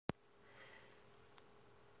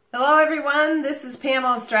Hello everyone, this is Pam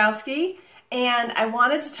Ostrowski, and I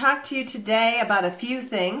wanted to talk to you today about a few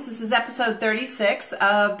things. This is episode 36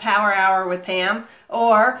 of Power Hour with Pam,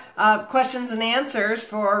 or questions and answers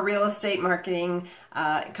for real estate marketing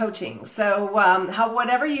coaching. So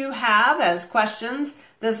whatever you have as questions,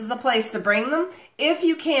 this is the place to bring them. If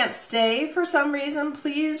you can't stay for some reason,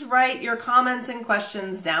 please write your comments and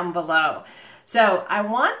questions down below. So I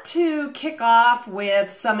want to kick off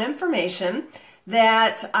with some information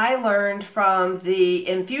that I learned from the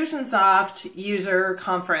Infusionsoft user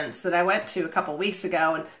conference that I went to a couple weeks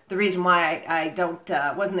ago, and the reason why I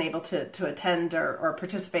wasn't able to attend or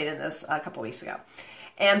participate in this a couple weeks ago.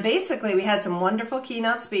 And basically, we had some wonderful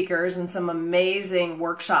keynote speakers and some amazing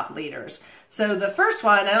workshop leaders. So the first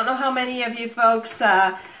one, I don't know how many of you folks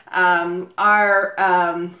are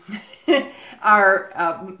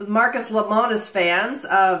Marcus Lemonis fans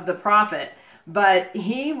of The Prophet. But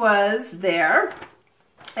he was there,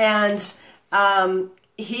 and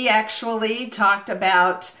he actually talked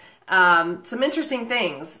about some interesting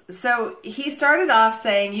things. So he started off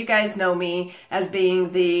saying, you guys know me as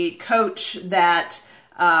being the coach that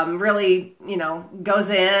really,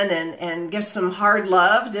 goes in and gives some hard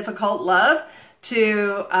love, difficult love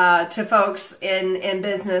to folks in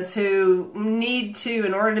business who need to,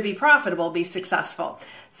 in order to be profitable, be successful.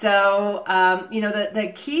 So,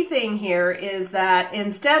 the key thing here is that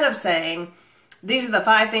instead of saying, these are the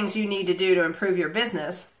 5 things you need to do to improve your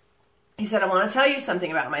business, he said, I want to tell you something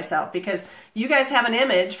about myself, because you guys have an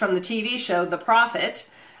image from the TV show, The Prophet,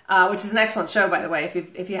 which is an excellent show, by the way,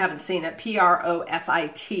 if you haven't seen it,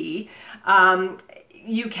 Profit.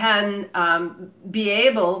 You can be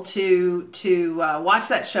able to watch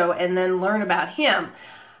that show and then learn about him.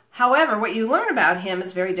 However, what you learn about him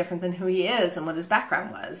is very different than who he is and what his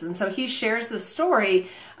background was. And so he shares the story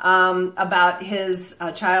about his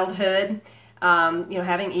childhood,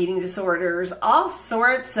 having eating disorders, all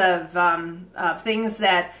sorts of things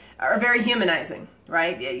that are very humanizing,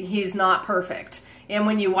 right? He's not perfect. And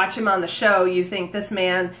when you watch him on the show, you think this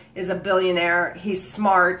man is a billionaire. He's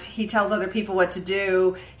smart. He tells other people what to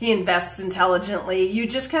do. He invests intelligently. You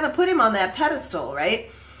just kind of put him on that pedestal,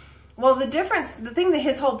 right? Well, the thing that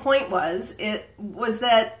his whole point was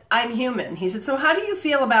that I'm human. He said, so how do you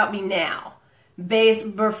feel about me now?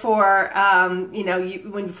 Before when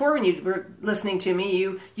you were listening to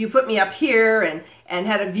me, you put me up here and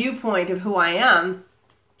had a viewpoint of who I am,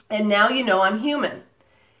 and now you know I'm human.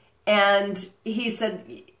 And he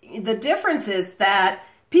said, the difference is that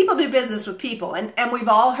people do business with people, and we've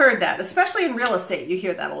all heard that, especially in real estate, you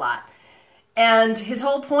hear that a lot. And his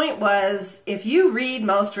whole point was, if you read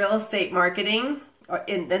most real estate marketing, or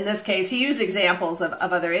in this case, he used examples of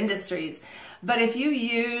other industries, but if you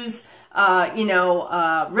use,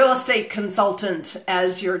 real estate consultant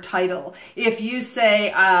as your title, if you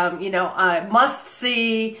say, I must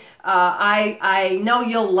see, I know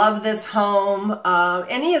you'll love this home,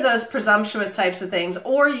 any of those presumptuous types of things,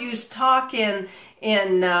 or use talk in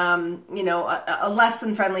a less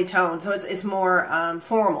than friendly tone, so it's more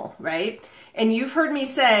formal, right? And you've heard me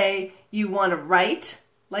say you want to write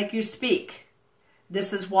like you speak.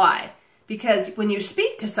 This is why. Because when you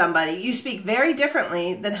speak to somebody, you speak very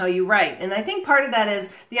differently than how you write. And I think part of that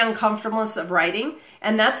is the uncomfortableness of writing.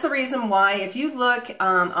 And that's the reason why, if you look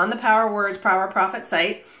on the PowerWords Power Profit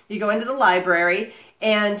site, you go into the library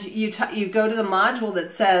and you go to the module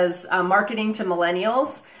that says Marketing to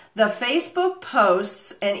Millennials. The Facebook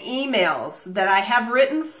posts and emails that I have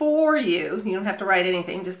written for you, you don't have to write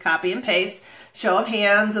anything, just copy and paste, show of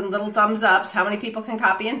hands and little thumbs ups, how many people can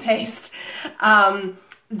copy and paste,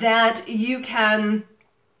 that you can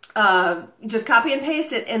just copy and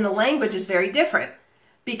paste it, and the language is very different.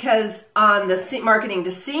 Because on the Marketing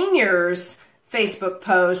to Seniors Facebook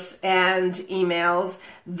posts and emails,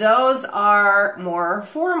 those are more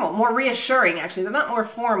formal, more reassuring actually. They're not more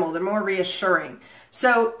formal, they're more reassuring.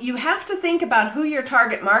 So you have to think about who your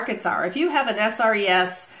target markets are. If you have an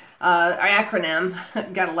SRES acronym,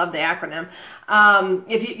 gotta love the acronym.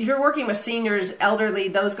 If you're working with seniors, elderly,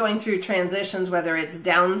 those going through transitions, whether it's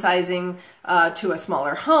downsizing to a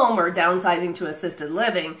smaller home or downsizing to assisted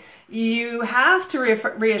living, you have to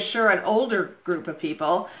reassure an older group of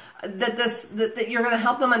people that you're going to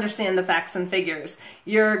help them understand the facts and figures.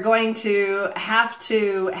 You're going to have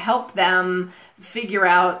to help them figure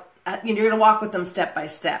out, you're going to walk with them step by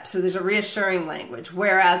step. So there's a reassuring language.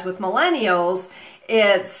 Whereas with millennials,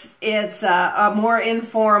 it's a more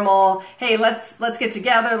informal, hey, let's get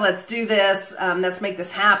together, let's do this, let's make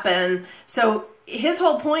this happen. So his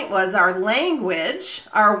whole point was our language,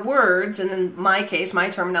 our words, and in my case,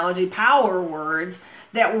 my terminology, power words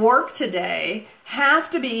that work today have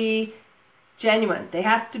to be genuine. They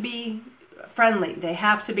have to be friendly. They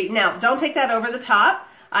have to be, now don't take that over the top.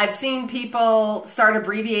 I've seen people start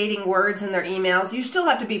abbreviating words in their emails. You still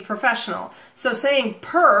have to be professional. So saying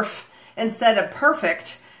perf instead of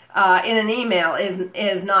perfect in an email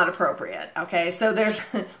is not appropriate. Okay, so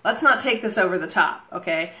let's not take this over the top.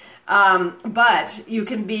 Okay, but you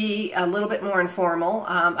can be a little bit more informal.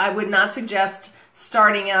 I would not suggest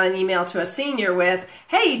starting out an email to a senior with,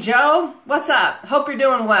 "Hey Joe, what's up? Hope you're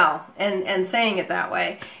doing well," and saying it that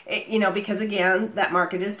way. Because again, that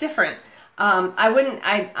market is different.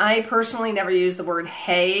 I personally never use the word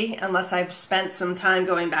hey unless I've spent some time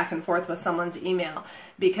going back and forth with someone's email,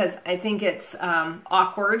 because I think it's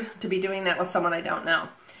awkward to be doing that with someone I don't know.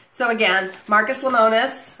 So again, Marcus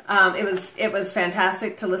Lemonis, it was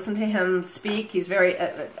fantastic to listen to him speak. He's very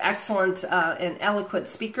excellent and eloquent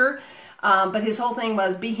speaker. But his whole thing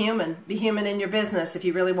was be human in your business if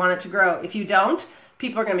you really want it to grow. If you don't,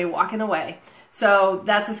 people are going to be walking away. So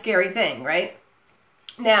that's a scary thing, right?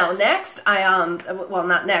 Now, next, well,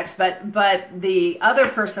 not next, but the other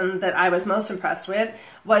person that I was most impressed with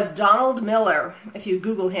was Donald Miller. If you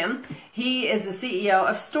Google him, he is the CEO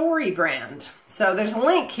of StoryBrand. So there's a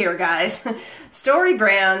link here, guys.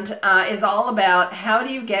 StoryBrand is all about how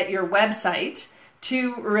do you get your website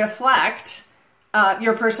to reflect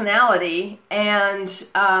your personality and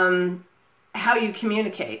how you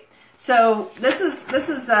communicate. So this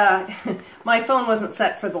is my phone wasn't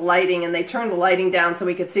set for the lighting, and they turned the lighting down so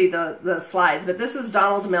we could see the slides. But this is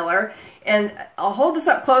Donald Miller, and I'll hold this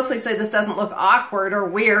up closely so this doesn't look awkward or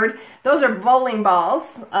weird. Those are bowling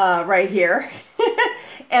balls right here,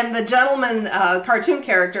 and the gentleman cartoon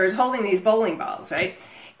character is holding these bowling balls, right?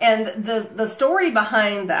 And the story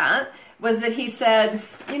behind that was that he said,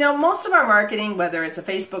 most of our marketing, whether it's a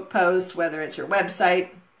Facebook post, whether it's your website,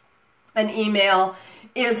 an email,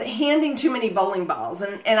 is handing too many bowling balls.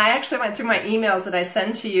 And I actually went through my emails that I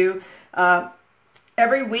send to you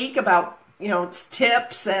every week about,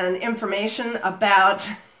 tips and information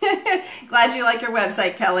about, glad you like your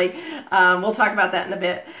website, Kelly. We'll talk about that in a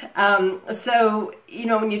bit. So,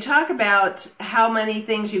 when you talk about how many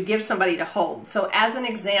things you give somebody to hold. So as an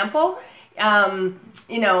example,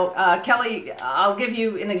 Kelly, I'll give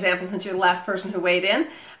you an example since you're the last person who weighed in.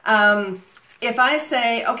 If I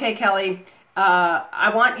say, okay, Kelly,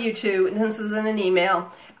 I want you to, and this is in an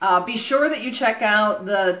email, be sure that you check out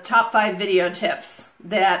the top 5 video tips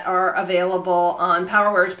that are available on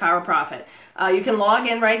PowerWords, Power Profit. You can log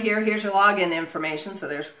in right here. Here's your login information. So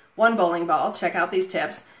there's one bowling ball. Check out these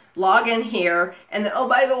tips. Log in here, and then, oh,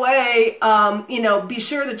 by the way, be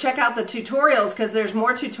sure to check out the tutorials because there's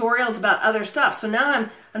more tutorials about other stuff. So now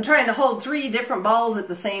I'm trying to hold 3 different balls at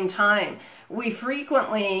the same time. We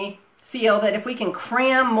frequently feel that if we can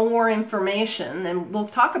cram more information, and we'll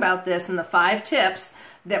talk about this in the 5 tips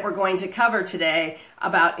that we're going to cover today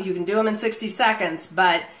about, you can do them in 60 seconds,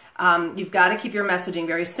 but you've got to keep your messaging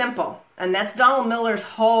very simple. And that's Donald Miller's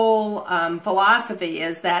whole philosophy,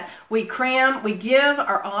 is that we give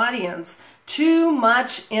our audience too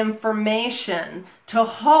much information to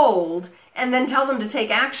hold and then tell them to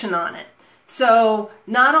take action on it. So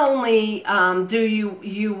not only do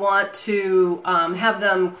you want to have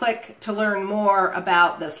them click to learn more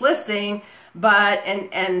about this listing, but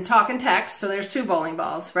and talk and text, so there's 2 bowling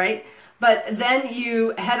balls, right? But then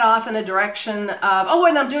you head off in a direction of, oh,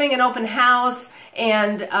 and I'm doing an open house,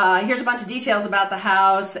 and here's a bunch of details about the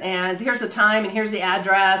house, and here's the time, and here's the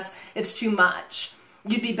address. It's too much.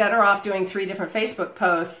 You'd be better off doing 3 different Facebook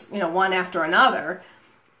posts, one after another,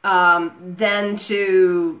 than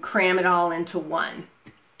to cram it all into one.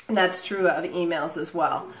 And that's true of emails as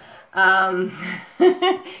well.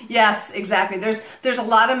 Yes, exactly. There's a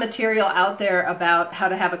lot of material out there about how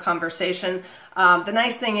to have a conversation. The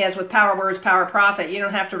nice thing is with PowerWords, Power Profit, you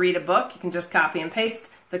don't have to read a book. You can just copy and paste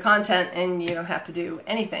the content, and you don't have to do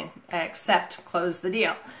anything except close the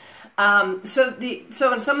deal. So in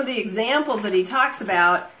some of the examples that he talks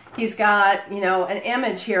about, he's got, an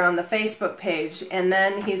image here on the Facebook page, and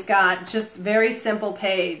then he's got just very simple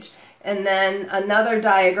page, and then another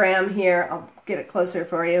diagram here. I'll get it closer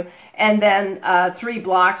for you, and then 3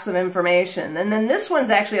 blocks of information. And then this one's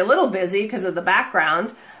actually a little busy because of the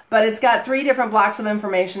background, but it's got 3 different blocks of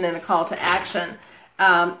information and a call to action.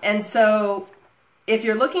 And so if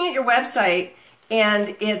you're looking at your website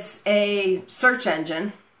and it's a search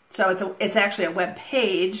engine, so it's actually a web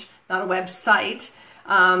page, not a website,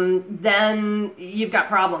 then you've got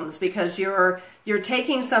problems, because you're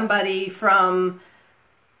taking somebody from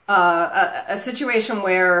a situation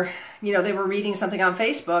where they were reading something on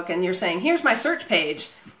Facebook, and you're saying, here's my search page,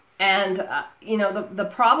 And you know, the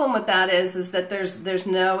problem with that is that there's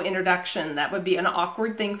no introduction. That would be an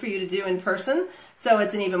awkward thing for you to do in person, so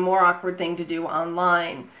it's an even more awkward thing to do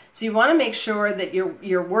online. So you want to make sure that your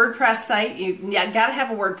WordPress site, you got to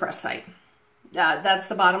have a WordPress site. That's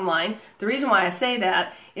the bottom line. The reason why I say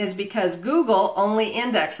that is because Google only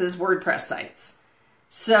indexes WordPress sites.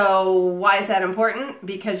 So why is that important?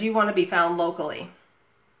 Because you want to be found locally.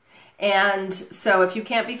 And so if you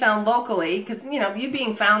can't be found locally, because, you know, you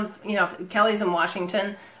being found, you know, Kelly's in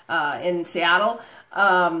Washington, in Seattle,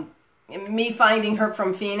 me finding her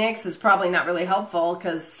from Phoenix is probably not really helpful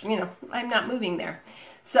because, you know, I'm not moving there.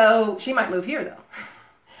 So she might move here though.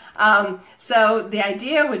 So the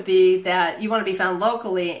idea would be that you want to be found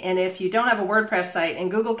locally, and if you don't have a WordPress site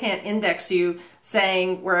and Google can't index you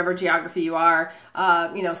saying wherever geography you are,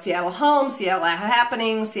 you know, Seattle home, Seattle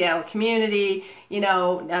happening, Seattle community, you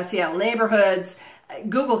know, Seattle neighborhoods,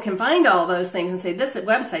 Google can find all those things and say, this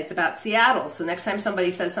website's about Seattle. So next time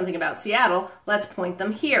somebody says something about Seattle, let's point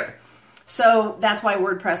them here. So that's why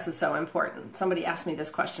WordPress is so important. Somebody asked me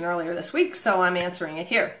this question earlier this week, so I'm answering it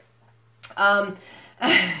here. But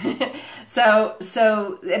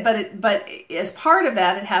as part of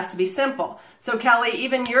that, it has to be simple. So Kelly,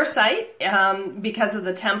 even your site, because of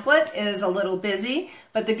the template, is a little busy.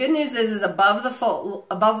 But the good news is above the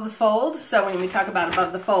fold. So when we talk about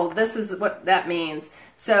above the fold, this is what that means.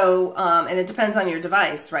 So and it depends on your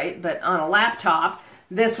device, right? But on a laptop,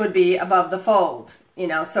 this would be above the fold. You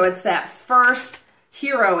know, so it's that first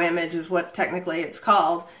hero image is what technically it's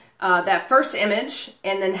called. That first image,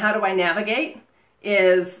 and then how do I navigate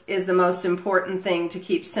is the most important thing to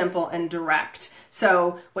keep simple and direct.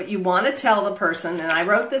 So what you want to tell the person, and I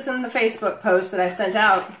wrote this in the Facebook post that I sent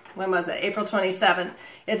out, when was it? April 27th.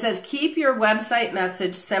 It says, keep your website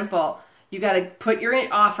message simple. You got to put your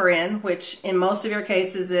offer in, which in most of your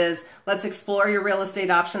cases is, let's explore your real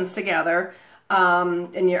estate options together, or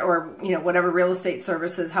you know, whatever real estate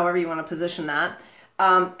services, however you want to position that.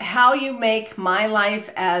 How you make my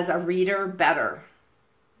life as a reader better.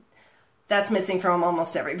 That's missing from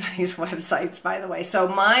almost everybody's websites, by the way. So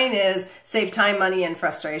mine is save time, money, and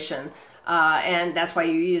frustration. And that's why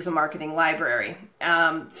you use a marketing library.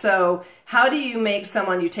 So how do you make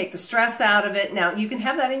someone, you take the stress out of it? Now, you can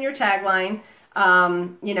have that in your tagline.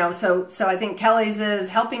 You know, so I think Kelly's is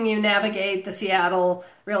helping you navigate the Seattle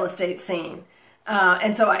real estate scene.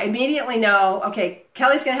 And so I immediately know, okay,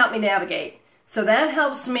 Kelly's going to help me navigate. So that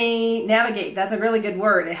helps me navigate. That's a really good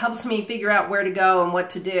word. It helps me figure out where to go and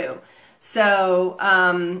what to do. So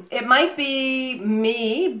it might be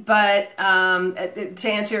me, but to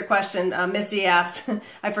answer your question, Misty asked,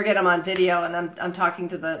 I forget I'm on video and I'm talking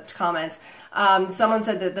to the comments. Someone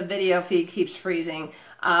said that the video feed keeps freezing.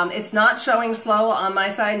 It's not showing slow on my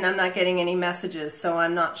side, and I'm not getting any messages, so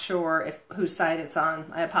I'm not sure whose side it's on.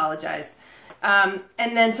 I apologize. And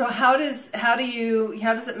then, so how does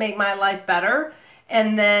it make my life better?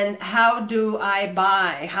 And then how do I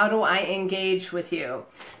buy? How do I engage with you?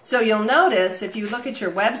 So you'll notice if you look at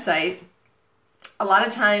your website, a lot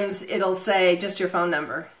of times it'll say just your phone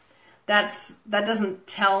number. That doesn't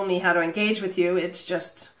tell me how to engage with you. It's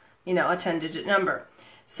just, you know, a 10-digit number.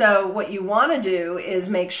 So what you want to do is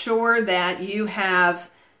make sure that you have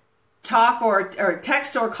talk or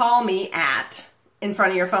text or call me at in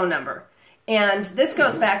front of your phone number. And this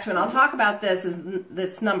goes back to, and I'll talk about this,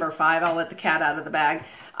 that's number 5. I'll let the cat out of the bag,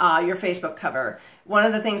 your Facebook cover. One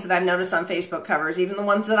of the things that I've noticed on Facebook covers, even the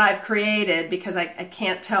ones that I've created, because I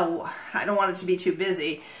can't tell, I don't want it to be too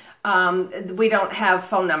busy, we don't have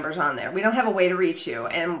phone numbers on there. We don't have a way to reach you.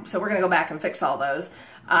 And so we're going to go back and fix all those.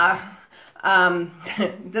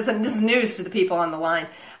 This is news to the people on the line.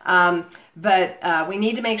 But we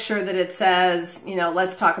need to make sure that it says, you know,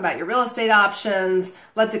 let's talk about your real estate options,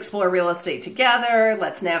 let's explore real estate together,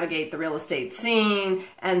 let's navigate the real estate scene,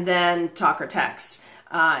 and then talk or text.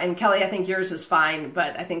 And Kelly, I think yours is fine,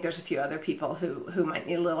 but I think there's a few other people who might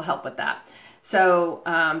need a little help with that. So,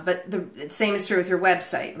 but the same is true with your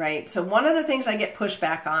website, right? So one of the things I get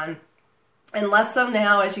pushback on, and less so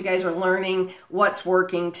now as you guys are learning what's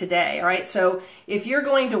working today, all right? So if you're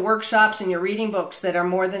going to workshops and you're reading books that are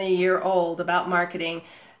more than a year old about marketing,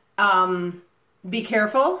 be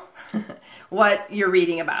careful what you're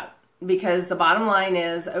reading about. Because the bottom line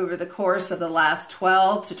is, over the course of the last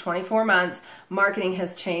 12 to 24 months, marketing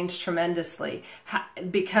has changed tremendously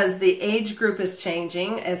because the age group is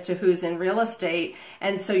changing as to who's in real estate,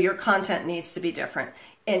 and so your content needs to be different.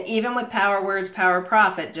 And even with PowerWords, Power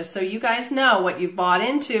Profit, just so you guys know what you've bought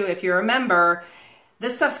into, if you're a member,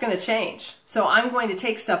 this stuff's going to change. So I'm going to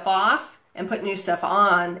take stuff off and put new stuff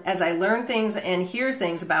on as I learn things and hear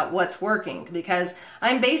things about what's working, because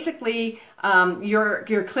I'm basically your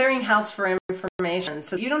clearinghouse for information.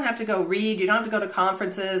 So you don't have to go read, you don't have to go to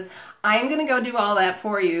conferences. I'm going to go do all that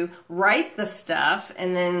for you, write the stuff,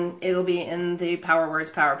 and then it'll be in the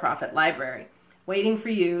PowerWords Power Profit library, waiting for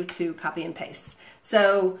you to copy and paste.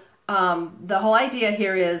 So the whole idea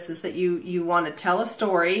here is that you want to tell a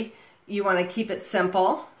story, you want to keep it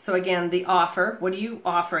simple. So again, the offer, what are you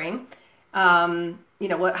offering? You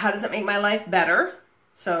know, how does it make my life better?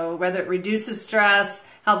 So whether it reduces stress,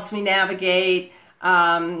 helps me navigate,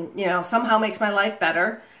 you know, somehow makes my life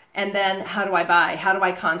better. And then how do I buy? How do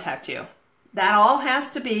I contact you? That all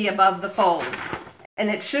has to be above the fold. And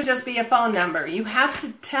it should just be a phone number. You have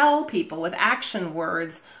to tell people with action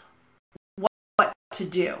words what to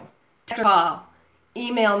do. Text or call,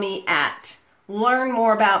 email me at, learn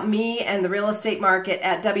more about me and the real estate market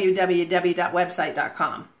at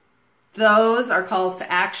www.website.com. Those are calls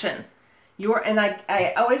to action. And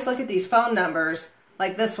I always look at these phone numbers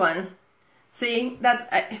like this one. See,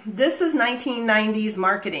 this is 1990s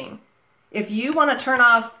marketing. If you want to turn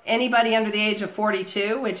off anybody under the age of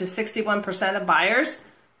 42, which is 61% of buyers,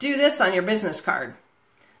 do this on your business card.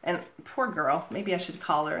 And poor girl, maybe I should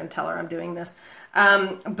call her and tell her I'm doing this.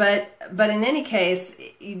 But in any case,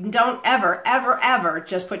 you don't ever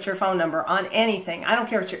just put your phone number on anything. I don't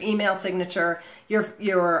care if it's your email signature, your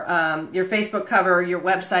Facebook cover, your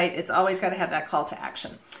website. It's always got to have that call to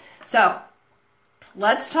action. So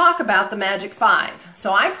let's talk about the Magic 5.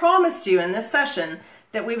 So I promised you in this session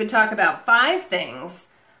that we would talk about 5 things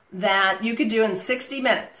that you could do in 60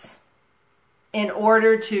 minutes in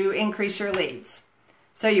order to increase your leads.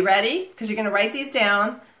 So you ready? Because you're going to write these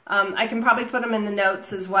down. I can probably put them in the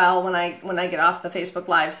notes as well when I get off the Facebook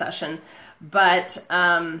Live session. But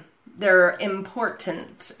they're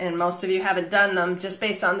important, and most of you haven't done them just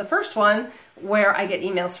based on the first one where I get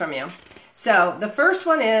emails from you. So the first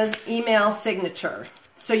one is email signature.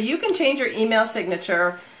 So you can change your email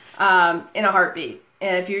signature in a heartbeat.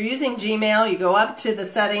 And if you're using Gmail, you go up to the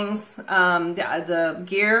settings, the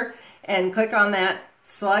gear, and click on that,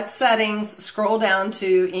 select settings, scroll down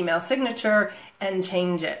to email signature, and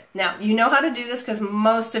change it. Now, you know how to do this because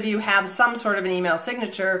most of you have some sort of an email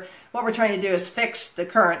signature. What we're trying to do is fix the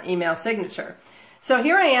current email signature. So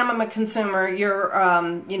here I am, I'm a consumer, you're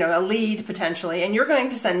you know, a lead potentially, and you're going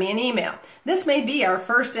to send me an email. This may be our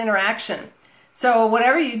first interaction. So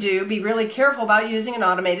whatever you do, be really careful about using an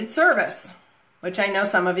automated service, which I know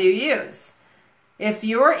some of you use. If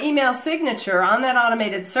your email signature on that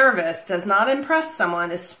automated service does not impress someone,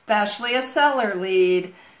 especially a seller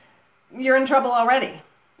lead, you're in trouble already.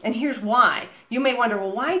 And here's why. You may wonder,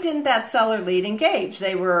 well, why didn't that seller lead engage?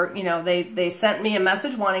 They were, you know, they sent me a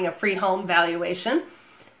message wanting a free home valuation.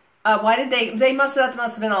 Why did that must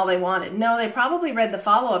have been all they wanted. No, they probably read the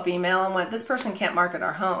follow-up email and went, this person can't market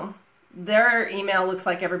our home. Their email looks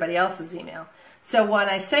like everybody else's email. So when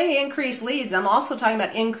I say increase leads, I'm also talking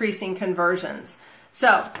about increasing conversions.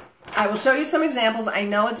 So I will show you some examples. I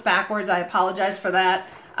know it's backwards. I apologize for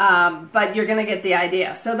that. But you're going to get the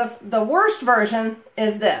idea. So the worst version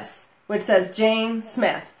is this, which says Jane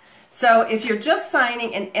Smith. So if you're just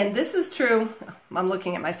signing, and this is true, I'm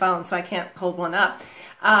looking at my phone so I can't hold one up.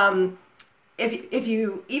 If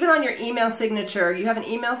you, even on your email signature, you have an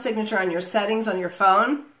email signature on your settings on your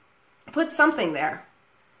phone, put something there.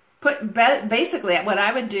 Basically what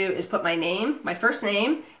I would do is put my name, my first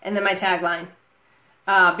name, and then my tagline.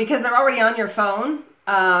 Because they're already on your phone,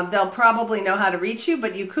 they'll probably know how to reach you,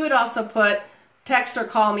 but you could also put text or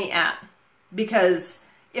call me at, because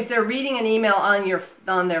if they're reading an email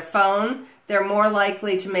on their phone, they're more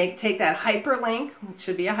likely to take that hyperlink, which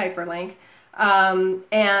should be a hyperlink,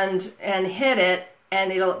 and hit it,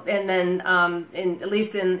 and then at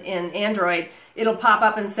least in Android, it'll pop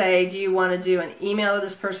up and say, do you want to do an email to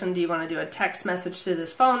this person? Do you want to do a text message to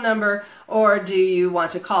this phone number? Or do you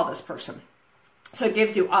want to call this person? So it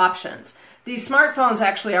gives you options. These smartphones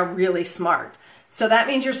actually are really smart. So that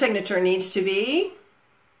means your signature needs to be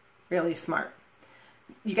really smart.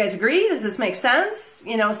 You guys agree? Does this make sense?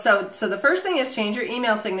 You know, so the first thing is change your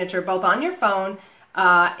email signature both on your phone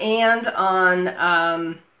and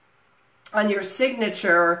on your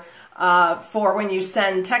signature for when you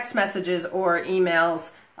send text messages or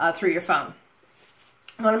emails through your phone.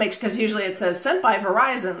 I want to make sure, because usually it says sent by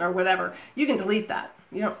Verizon or whatever. You can delete that.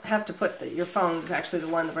 You don't have to put that your phone is actually the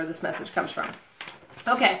one where this message comes from.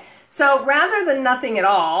 Okay, so rather than nothing at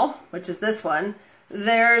all, which is this one,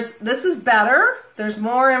 this is better. There's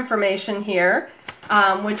more information here,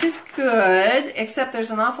 which is good, except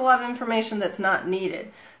there's an awful lot of information that's not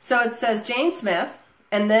needed. So it says Jane Smith,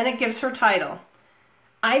 and then it gives her title.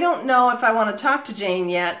 I don't know if I want to talk to Jane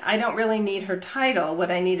yet. I don't really need her title.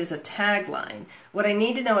 What I need is a tagline. What I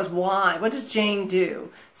need to know is why. What does Jane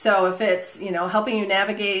do? So if it's, helping you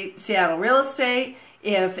navigate Seattle real estate,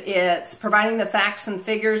 if it's providing the facts and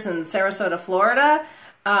figures in Sarasota, Florida,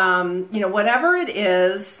 whatever it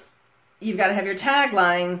is, you've got to have your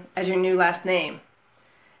tagline as your new last name.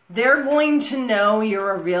 They're going to know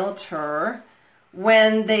you're a realtor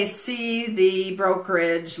when they see the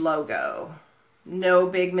brokerage logo. No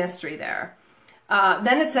big mystery there.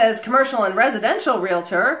 Then it says commercial and residential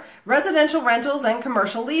realtor, residential rentals and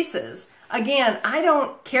commercial leases. Again, I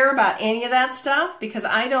don't care about any of that stuff because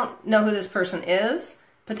I don't know who this person is,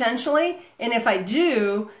 potentially. And if I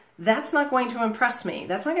do, that's not going to impress me.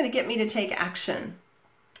 That's not going to get me to take action.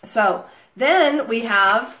 So then we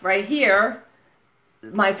have right here,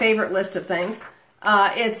 my favorite list of things.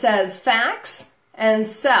 It says fax and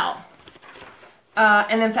cell,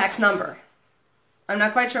 and then fax number. I'm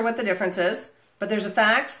not quite sure what the difference is, but there's a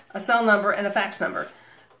fax, a cell number, and a fax number.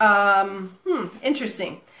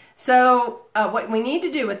 Interesting. So what we need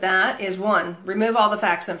to do with that is, one, remove all the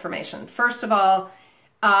fax information. First of all,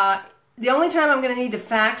 the only time I'm going to need to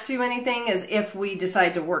fax you anything is if we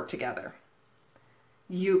decide to work together.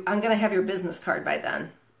 I'm going to have your business card by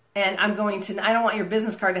then. And I don't want your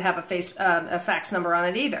business card to have a fax number on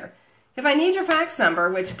it either. If I need your fax number,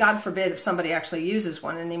 which God forbid if somebody actually uses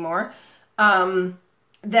one anymore, then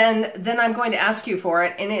I'm going to ask you for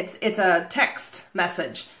it, and it's a text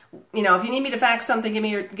message. If you need me to fax something,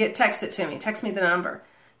 text it to me. Text me the number.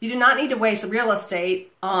 You do not need to waste real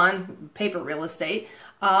estate on paper real estate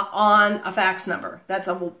on a fax number. That's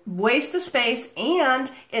a waste of space,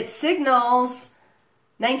 and it signals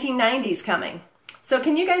 1990s coming. So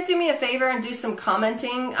can you guys do me a favor and do some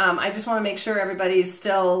commenting? I just want to make sure everybody's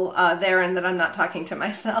still there and that I'm not talking to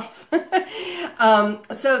myself.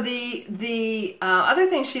 So the other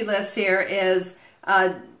thing she lists here is,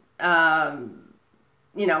 real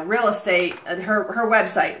estate, her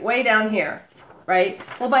website, way down here, right?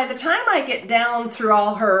 Well, by the time I get down through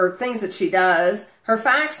all her things that she does, her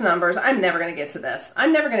fax numbers, I'm never going to get to this.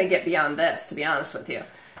 I'm never going to get beyond this, to be honest with you.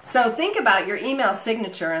 So think about your email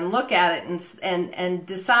signature and look at it and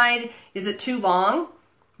decide, is it too long?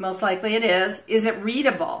 Most likely it is. Is it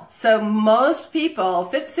readable? So most people,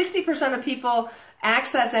 60% of people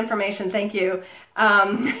access information, thank you.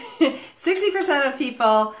 60% of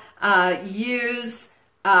people use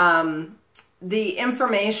the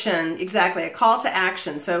information, exactly, a call to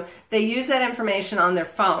action. So they use that information on their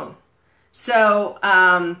phone. So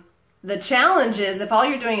the challenge is if all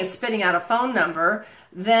you're doing is spitting out a phone number,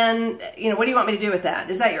 then, what do you want me to do with that?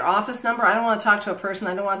 Is that your office number? I don't want to talk to a person.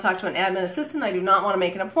 I don't want to talk to an admin assistant. I do not want to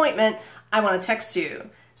make an appointment. I want to text you.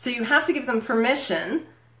 So you have to give them permission.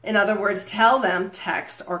 In other words, tell them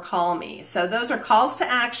text or call me. So those are calls to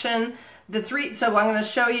action. So I'm going to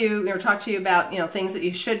show you, talk to you about, things that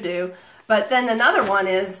you should do. But then another one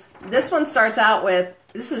is, this one starts out with,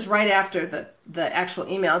 this is right after the actual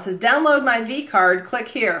email. It says, download my V card, click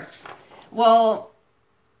here. Well,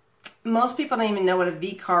 most people don't even know what a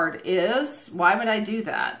V card is. Why would I do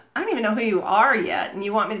that? I don't even know who you are yet, and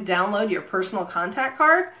you want me to download your personal contact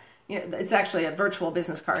card? It's actually a virtual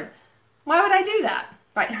business card. Why would I do that?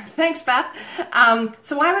 Right. Thanks, Beth.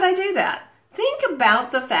 So why would I do that? Think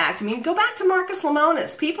about the fact, go back to Marcus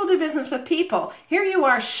Lemonis. People do business with people. Here you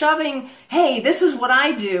are shoving, hey, this is what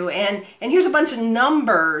I do, and here's a bunch of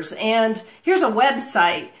numbers, and here's a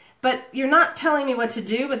website. But you're not telling me what to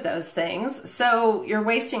do with those things, so you're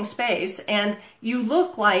wasting space, and you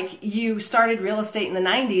look like you started real estate in the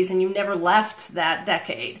 90s and you never left that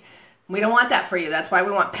decade. We don't want that for you. That's why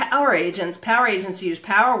we want power agents. Power agents use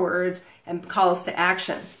PowerWords and calls to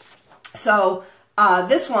action. So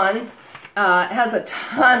this one has a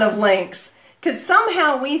ton of links, because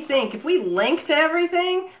somehow we think if we link to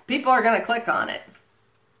everything, people are going to click on it.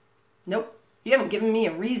 Nope. You haven't given me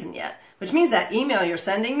a reason yet, which means that email you're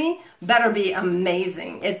sending me better be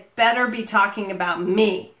amazing. It better be talking about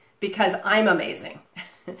me, because I'm amazing.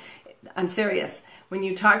 I'm serious. When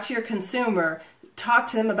you talk to your consumer, talk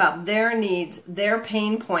to them about their needs, their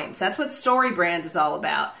pain points. That's what StoryBrand is all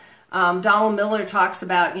about. Donald Miller talks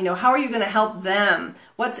about, how are you going to help them?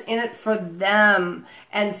 What's in it for them?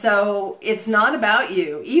 And so it's not about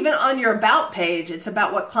you. Even on your about page, it's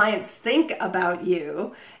about what clients think about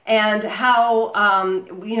you, and how,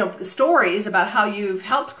 stories about how you've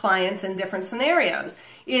helped clients in different scenarios.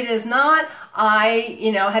 It is not, I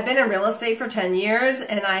have been in real estate for 10 years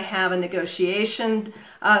and I have a negotiation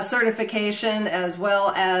certification as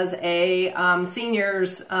well as a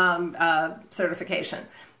seniors certification.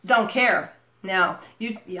 Don't care. Now,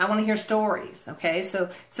 I want to hear stories, okay? So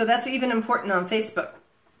that's even important on Facebook.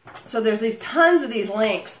 So there's these tons of these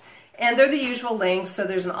links, and they're the usual links. So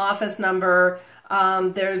there's an office number,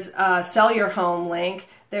 there's a sell your home link,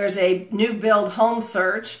 there's a new build home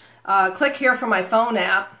search, click here for my phone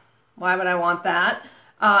app. Why would I want that?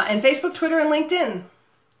 And Facebook, Twitter, and LinkedIn.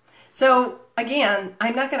 So again,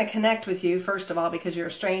 I'm not going to connect with you, first of all, because you're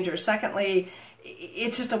a stranger. Secondly,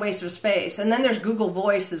 it's just a waste of space. And then there's Google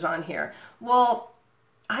Voices on here. Well,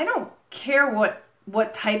 I don't care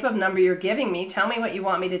what type of number you're giving me. Tell me what you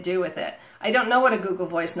want me to do with it. I don't know what a Google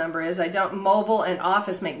Voice number is. Mobile and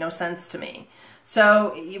Office make no sense to me.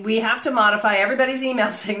 So we have to modify everybody's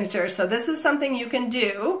email signature. So this is something you can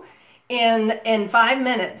do in 5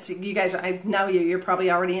 minutes. You guys, I know you're probably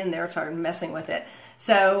already in there, so I'm messing with it.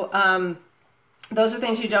 So those are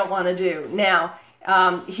things you don't want to do. Now,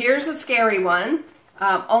 here's a scary one,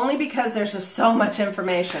 only because there's just so much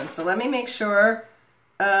information. So let me make sure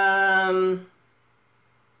that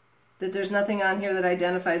there's nothing on here that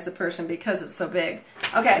identifies the person because it's so big.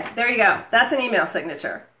 Okay, there you go. That's an email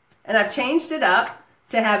signature. And I've changed it up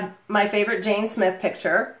to have my favorite Jane Smith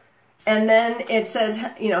picture. And then it says,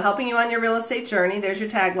 helping you on your real estate journey. There's your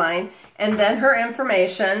tagline. And then her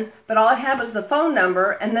information. But all I have is the phone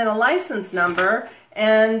number and then a license number.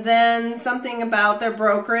 And then something about their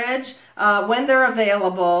brokerage, when they're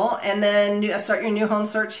available. And then start your new home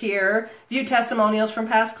search here. View testimonials from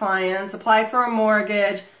past clients. Apply for a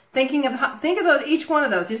mortgage. Think of those, each one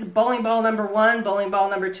of those. This is bowling ball number 1, bowling ball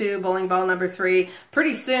number 2, bowling ball number 3.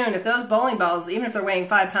 Pretty soon, if those bowling balls, even if they're weighing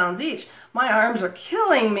 5 pounds each, my arms are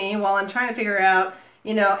killing me while I'm trying to figure out,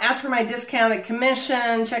 ask for my discounted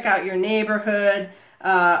commission, check out your neighborhood,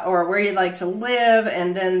 or where you'd like to live,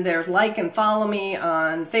 and then there's like and follow me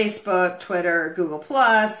on Facebook, Twitter, Google+.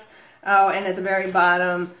 Oh, and at the very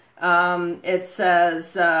bottom, it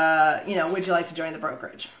says, would you like to join the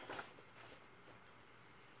brokerage?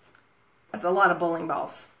 That's a lot of bowling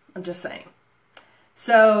balls. I'm just saying.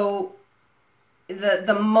 So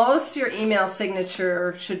the most your email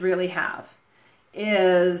signature should really have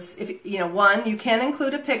is, one, you can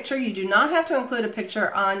include a picture. You do not have to include a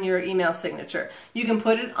picture on your email signature. You can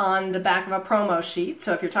put it on the back of a promo sheet.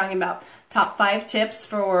 So if you're talking about top 5 tips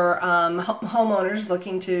for homeowners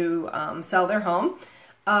looking to sell their home,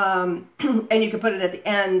 and you can put it at the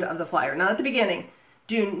end of the flyer, not at the beginning.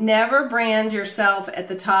 Do never brand yourself at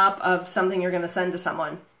the top of something you're going to send to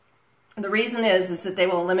someone. The reason is that they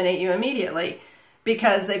will eliminate you immediately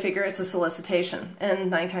because they figure it's a solicitation. And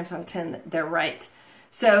 9 times out of 10, they're right.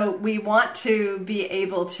 So we want to be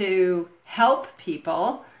able to help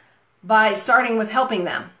people by starting with helping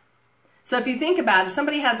them. So if you think about it, if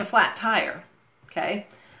somebody has a flat tire, okay,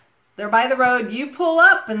 they're by the road, you pull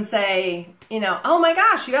up and say, oh my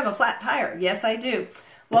gosh, you have a flat tire. Yes, I do.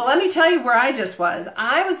 Well, let me tell you where I just was.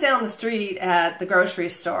 I was down the street at the grocery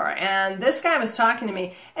store, and this guy was talking to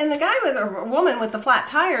me, and the guy with a woman with the flat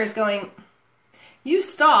tire is going, you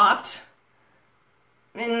stopped,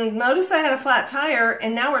 and notice I had a flat tire,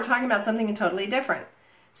 and now we're talking about something totally different.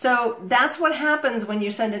 So that's what happens when you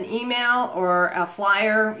send an email or a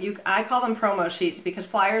flyer. I call them promo sheets because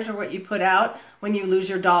flyers are what you put out when you lose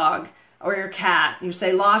your dog or your cat. You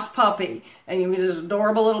say lost puppy, and you get this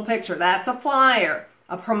adorable little picture. That's a flyer.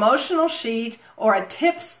 A promotional sheet or a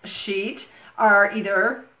tips sheet are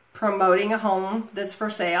either promoting a home that's for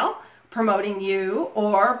sale, promoting you,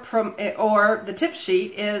 or the tip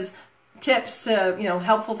sheet is tips to,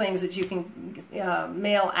 helpful things that you can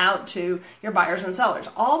mail out to your buyers and sellers.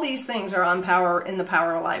 All these things are on in the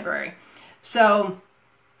Power Library. So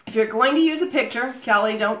if you're going to use a picture,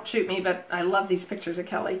 Kelly, don't shoot me, but I love these pictures of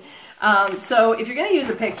Kelly. So if you're going to use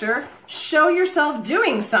a picture, show yourself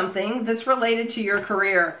doing something that's related to your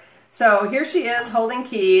career. So here she is holding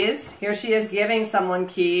keys. Here she is giving someone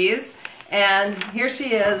keys. And here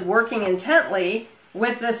she is working intently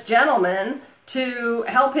with this gentleman to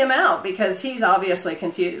help him out because he's obviously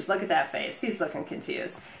confused. Look at that face. He's looking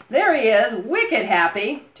confused. There he is, wicked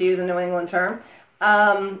happy, to use a New England term,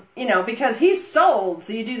 because he's sold.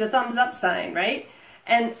 So you do the thumbs up sign, right?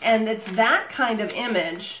 And it's that kind of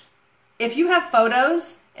image. If you have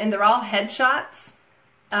photos and they're all headshots,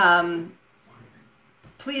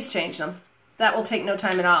 please change them. That will take no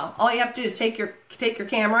time at all. All you have to do is take your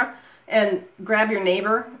camera and grab your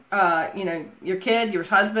neighbor, your kid, your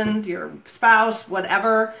husband, your spouse,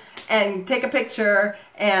 whatever, and take a picture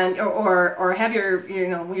and or have your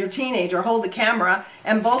teenager hold the camera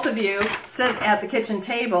and both of you sit at the kitchen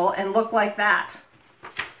table and look like that.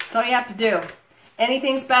 That's all you have to do.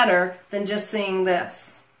 Anything's better than just seeing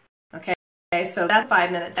this. Okay, so that's a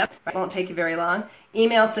 5-minute tip. It won't take you very long.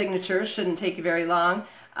 Email signatures shouldn't take you very long.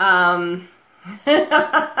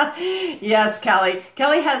 Yes, Kelly.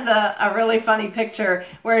 Kelly has a really funny picture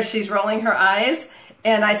where she's rolling her eyes.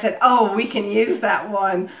 And I said, oh, we can use that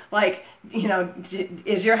one. Like, you know,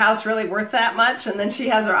 is your house really worth that much? And then she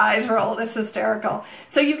has her eyes rolled. It's hysterical.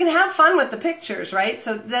 So you can have fun with the pictures, right?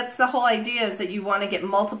 So that's the whole idea, is that you want to get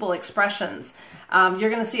multiple expressions. You're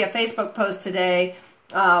going to see a Facebook post today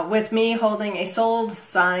with me holding a sold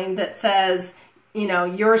sign that says, you know,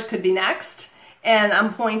 yours could be next. And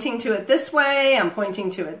I'm pointing to it this way, I'm pointing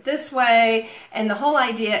to it this way. And the whole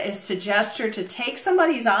idea is to gesture to take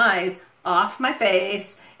somebody's eyes off my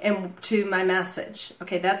face and to my message.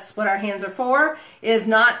 Okay, that's what our hands are for, is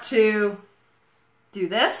not to do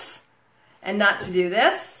this, and not to do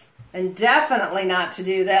this, and definitely not to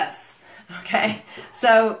do this. Okay,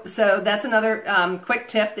 so that's another quick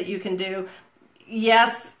tip that you can do.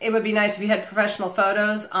 Yes, it would be nice if you had professional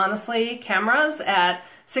photos. Honestly, cameras at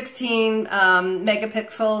 16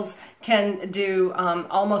 megapixels can do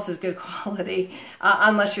almost as good quality,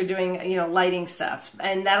 unless you're doing, you know, lighting stuff.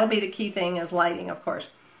 And that'll be the key thing, is lighting, of course.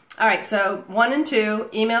 All right, so 1 and 2,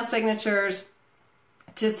 email signatures.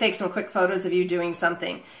 Just take some quick photos of you doing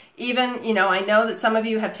something. Even, you know, I know that some of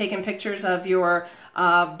you have taken pictures of your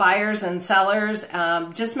buyers and sellers.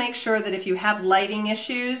 Just make sure that if you have lighting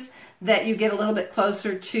issues, that you get a little bit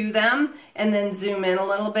closer to them and then zoom in a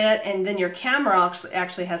little bit, and then your camera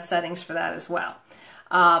actually has settings for that as well.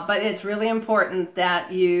 But it's really important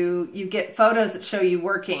that you get photos that show you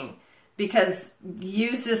working, because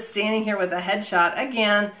you just standing here with a headshot,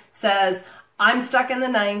 again, says, I'm stuck in the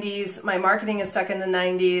 90s, my marketing is stuck in the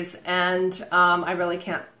 90s, and I really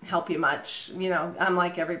can't help you much. You know, I'm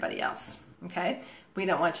like everybody else, okay? We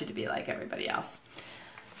don't want you to be like everybody else.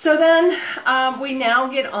 So then we now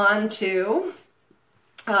get on to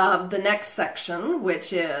the next section,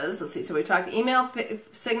 which is, let's see, so we talked email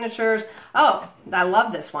signatures. Oh, I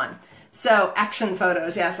love this one. So action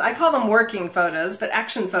photos, yes. I call them working photos, but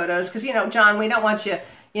action photos, because, you know, John, we don't want you,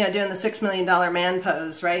 you know, doing the $6 million man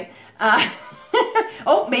pose, right?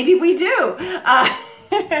 Oh, maybe we do.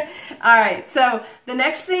 All right, so the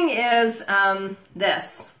next thing is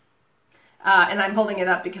this. And I'm holding it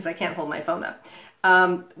up because I can't hold my phone up.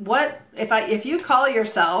 What if you call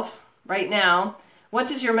yourself right now, what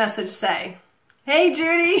does your message say? Hey,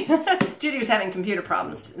 Judy. Judy was having computer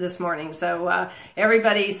problems this morning, so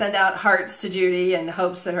everybody send out hearts to Judy in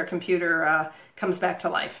hopes that her computer comes back to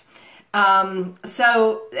life. The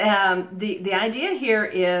idea here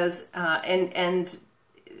is, and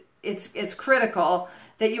it's critical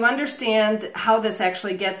that you understand how this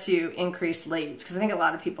actually gets you increased leads, because I think a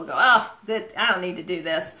lot of people go, oh, I don't need to do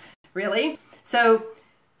this. Really? So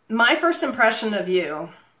my first impression of you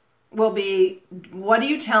will be, what do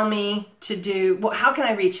you tell me to do? Well, how can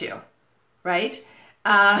I reach you? Right?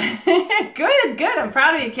 Good. I'm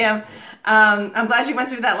proud of you, Kim. I'm glad you went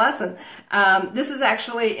through that lesson. This is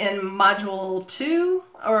actually in module 2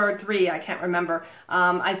 or 3, I can't remember.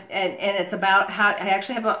 And it's about how I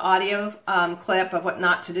actually have an audio clip of what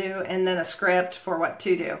not to do, and then a script for what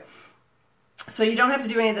to do. So you don't have to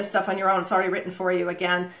do any of this stuff on your own. It's already written for you.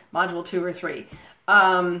 Again, module 2 or 3.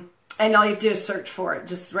 And all you have to do is search for it.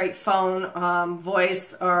 Just write phone,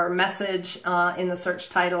 voice, or message in the search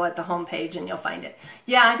title at the home page, and you'll find it.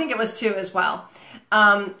 Yeah, I think it was 2 as well.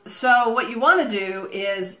 So what you want to do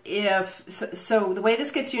is, so the way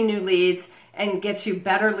this gets you new leads and gets you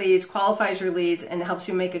better leads, qualifies your leads, and helps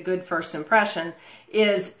you make a good first impression,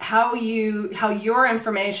 is how your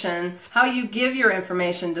information, how you give your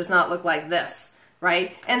information does not look like this,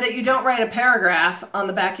 right? And that you don't write a paragraph on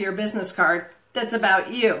the back of your business card that's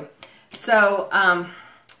about you. So,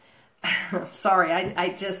 sorry,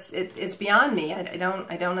 it's beyond me. I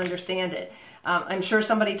don't understand it. I'm sure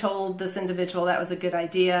somebody told this individual that was a good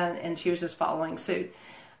idea, and she was just following suit.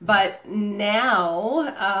 But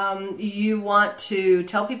now you want to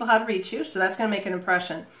tell people how to reach you, so that's going to make an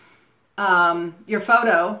impression. Your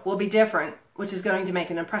photo will be different, which is going to make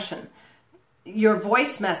an impression. Your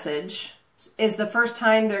voice message is the first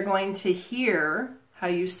time they're going to hear how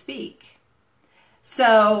you speak.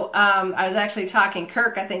 So I was actually talking,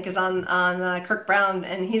 Kirk, I think, is on Kirk Brown,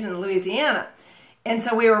 and he's in Louisiana. And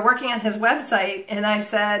so we were working on his website, and I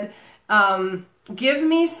said, give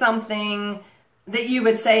me something that you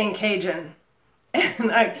would say in Cajun.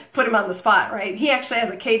 And I put him on the spot, right? He actually has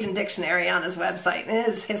a Cajun dictionary on his website, and it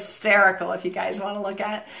is hysterical if you guys want to look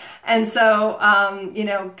at it. And so, you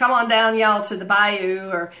know, come on down, y'all, to the bayou,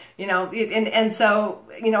 or, you know, and so,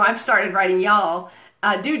 you know, I've started writing y'all,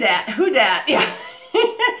 do dat, who dat, yeah.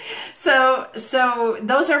 So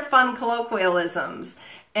those are fun colloquialisms.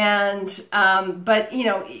 And, but, you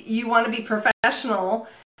know, you want to be professional.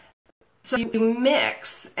 So you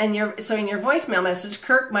mix, and so in your voicemail message,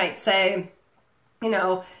 Kirk might say,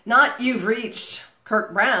 not "you've reached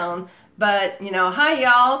Kirk Brown," but "Hi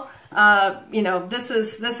y'all, this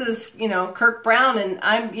is Kirk Brown, and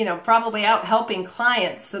I'm probably out helping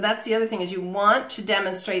clients." So that's the other thing, is you want to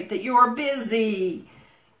demonstrate that you're busy,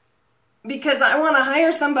 because I want to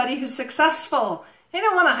hire somebody who's successful. I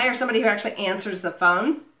don't want to hire somebody who actually answers the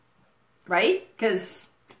phone, right? Because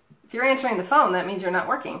if you're answering the phone, that means you're not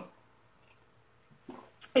working.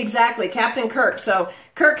 Exactly, Captain Kirk. So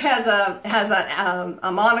Kirk has a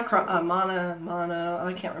monochrome,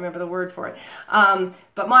 I can't remember the word for it,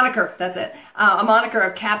 but moniker. That's it. A moniker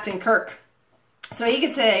of Captain Kirk. So he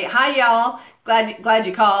could say, "Hi y'all, glad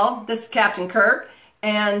you called. This is Captain Kirk,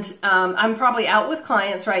 and I'm probably out with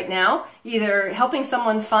clients right now, either helping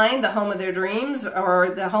someone find the home of their dreams or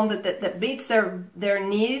the home that meets their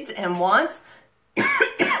needs and wants."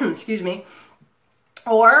 Excuse me.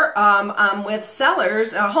 Or I'm with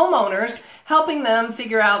sellers, homeowners, helping them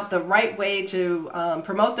figure out the right way to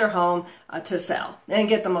promote their home to sell and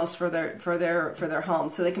get the most for their home,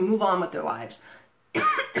 so they can move on with their lives.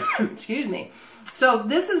 Excuse me. So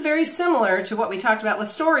this is very similar to what we talked about with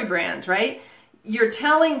story brand, right? You're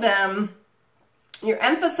telling them, you're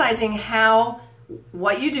emphasizing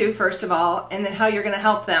what you do first of all, and then how you're going to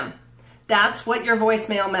help them. That's what your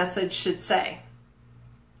voicemail message should say.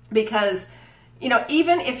 Because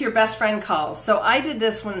even if your best friend calls. So I did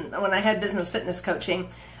this when I had business fitness coaching.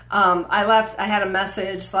 I had a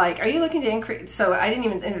message like, "Are you looking to increase?" So I didn't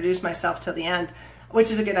even introduce myself till the end, which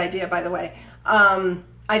is a good idea, by the way.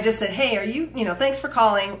 I just said, "Hey, are you, thanks for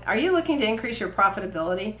calling. Are you looking to increase your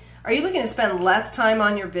profitability? Are you looking to spend less time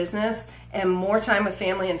on your business and more time with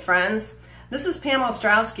family and friends? This is Pam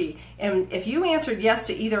Ostrowski. And if you answered yes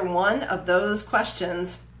to either one of those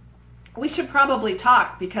questions, we should probably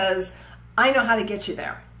talk, because I know how to get you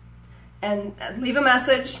there." And leave a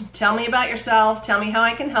message, tell me about yourself, tell me how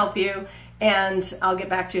I can help you, and I'll get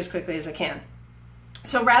back to you as quickly as I can.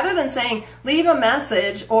 So rather than saying, leave a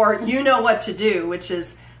message or "you know what to do," which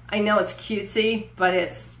is, I know it's cutesy, but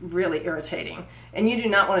it's really irritating. And you do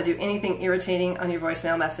not want to do anything irritating on your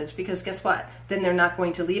voicemail message, because guess what? Then they're not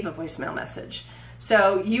going to leave a voicemail message.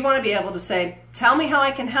 So you want to be able to say, "Tell me how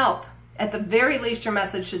I can help." At the very least, your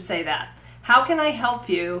message should say that. How can I help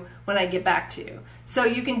you when I get back to you? So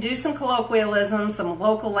you can do some colloquialism, some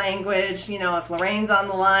local language. If Lorraine's on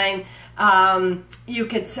the line, you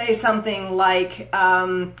could say something like,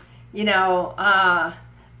 I'm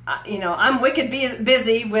wicked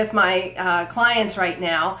busy with my clients right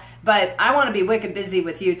now, but I want to be wicked busy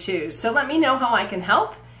with you too. So let me know how I can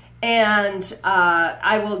help, and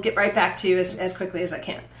I will get right back to you as quickly as I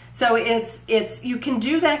can. So you can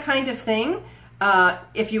do that kind of thing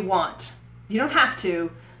if you want. You don't have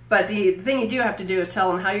to, but the thing you do have to do is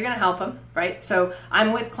tell them how you're going to help them, right? So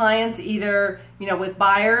I'm with clients either, with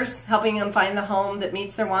buyers, helping them find the home that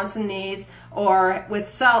meets their wants and needs, or with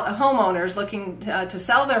homeowners looking to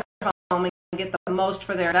sell their home and get the most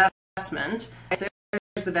for their investment. So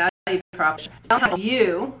there's the value proposition.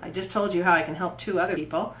 I just told you how I can help two other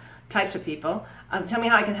types of people. Tell me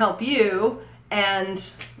how I can help you, and,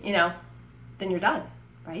 then you're done,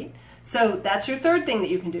 right? So that's your third thing that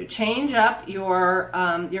you can do. Change up your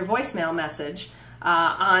voicemail message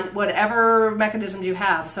on whatever mechanisms you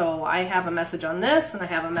have. So I have a message on this, and I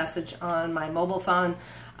have a message on my mobile phone.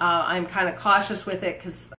 I'm kind of cautious with it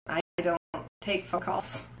because I don't take phone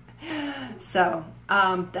calls. So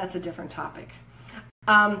that's a different topic.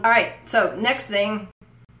 All right, so next thing,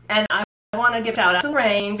 and I want to give a shout out to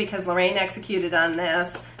Lorraine, because Lorraine executed on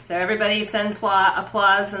this. So everybody send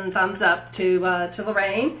applause and thumbs up to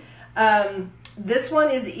Lorraine. This one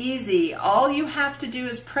is easy. All you have to do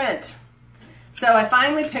is print. So I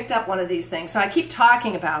finally picked up one of these things. So I keep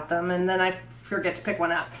talking about them, and then I forget to pick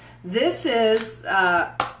one up. This is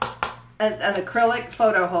an acrylic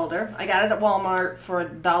photo holder. I got it at Walmart for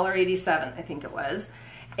 $1.87, I think it was.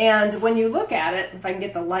 And when you look at it, if I can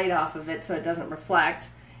get the light off of it so it doesn't reflect,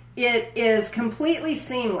 it is completely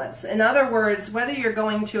seamless. In other words, whether you're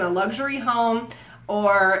going to a luxury home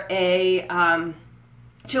or a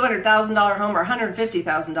 $200,000 home or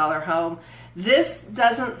 $150,000 home, this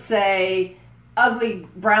doesn't say ugly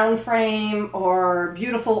brown frame or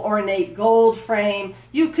beautiful ornate gold frame.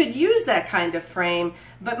 You could use that kind of frame,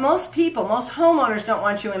 but most homeowners don't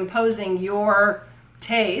want you imposing your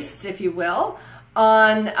taste, if you will,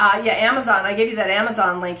 on Amazon. I gave you that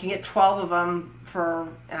Amazon link. You get 12 of them for,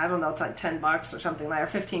 I don't know, it's like $10 or something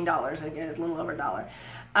like that, or $15. I think it is a little over $1.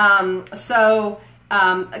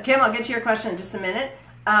 Kim, I'll get to your question in just a minute.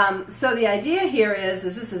 So the idea here is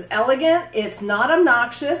this is elegant, it's not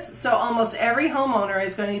obnoxious, so almost every homeowner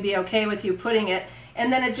is going to be okay with you putting it,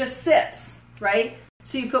 and then it just sits, right?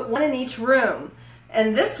 So you put one in each room.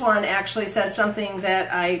 And this one actually says something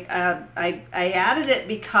that I added it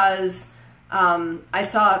because I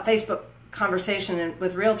saw a Facebook conversation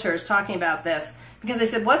with realtors talking about this, because they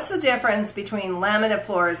said, what's the difference between laminate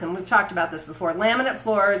floors, and we've talked about this before, laminate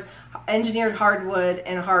floors, engineered hardwood,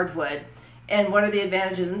 and hardwood, and what are the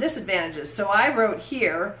advantages and disadvantages? So I wrote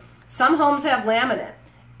here, some homes have laminate,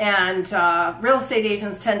 and real estate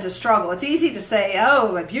agents tend to struggle. It's easy to say,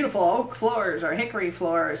 oh, like beautiful oak floors or hickory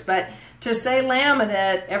floors, but to say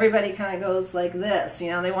laminate, everybody kind of goes like this.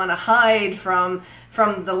 You know, they want to hide from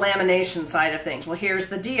the lamination side of things. Well, here's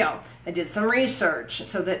the deal. I did some research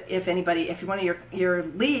so that if one of your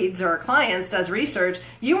leads or clients does research,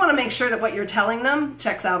 you want to make sure that what you're telling them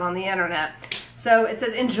checks out on the internet. So it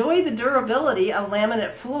says, enjoy the durability of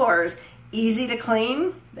laminate floors, easy to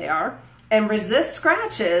clean, they are, and resist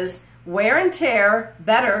scratches, wear and tear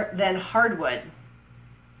better than hardwood.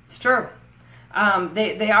 It's true.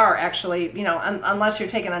 They are actually, you know, unless you're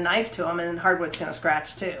taking a knife to them, and hardwood's going to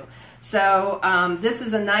scratch too. So this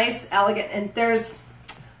is a nice, elegant, and there's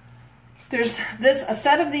a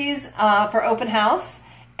set of these for open house,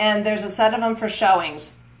 and there's a set of them for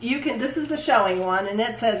showings. This is the showing one, and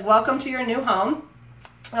it says, welcome to your new home.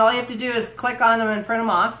 All you have to do is click on them and print them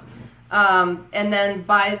off, and then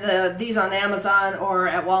buy these on Amazon or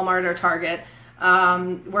at Walmart or Target,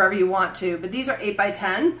 wherever you want to. But these are 8 by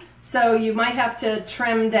 10. So you might have to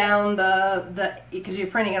trim down because you're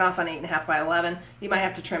printing it off on 8.5 by 11, you might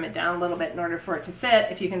have to trim it down a little bit in order for it to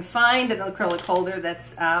fit. If you can find an acrylic holder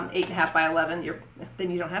that's 8.5 by 11,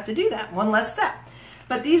 then you don't have to do that. One less step.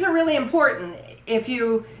 But these are really important.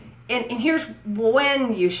 And here's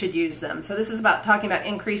when you should use them. So this is talking about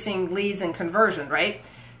increasing leads and conversion, right?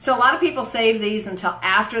 So a lot of people save these until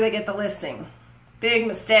after they get the listing. Big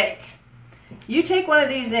mistake. You take one of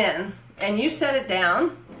these in and you set it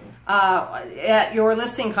down at your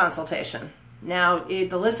listing consultation. Now,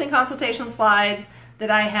 the listing consultation slides that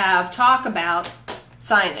I have talk about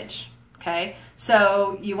signage, okay?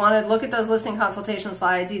 So you want to look at those listing consultation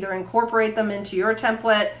slides, either incorporate them into your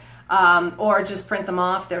template or just print them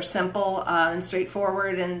off. They're simple and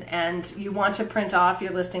straightforward, and you want to print off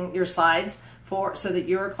your slides so that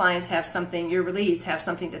your clients have something, your leads have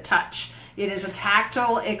something to touch. It is a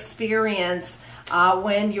tactile experience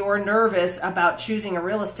when you're nervous about choosing a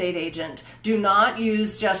real estate agent. Do not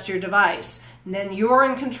use just your device. And then you're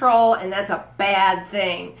in control, and that's a bad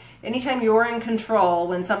thing. Anytime you're in control,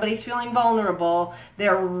 when somebody's feeling vulnerable,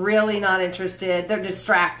 they're really not interested. They're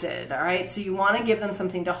distracted, all right? So you want to give them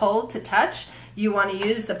something to hold, to touch. You want to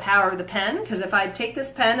use the power of the pen, because if I take this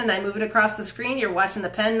pen and I move it across the screen, you're watching the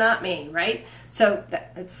pen, not me, right? So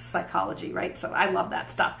it's psychology, right? So I love that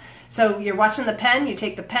stuff. So you're watching the pen, you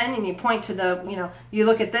take the pen and you point to you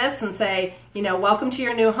look at this and say, welcome to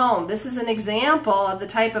your new home. This is an example of the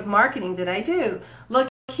type of marketing that I do. Look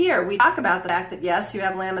here, we talk about the fact that yes, you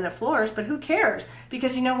have laminate floors, but who cares?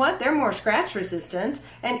 Because you know what? They're more scratch resistant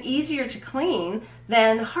and easier to clean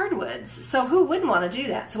than hardwoods. So who wouldn't want to do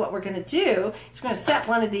that? So what we're going to do is we're going to set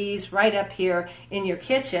one of these right up here in your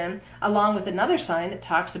kitchen, along with another sign that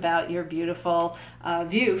talks about your beautiful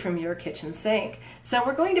view from your kitchen sink. So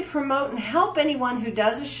we're going to promote and help anyone who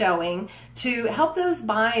does a showing to help those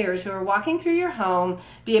buyers who are walking through your home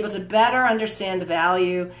be able to better understand the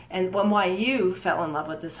value and why you fell in love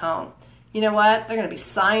with this home. You know what? They're going to be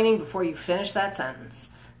signing before you finish that sentence.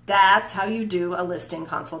 That's how you do a listing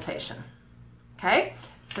consultation. Okay?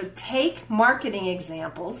 So take marketing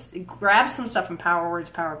examples, grab some stuff from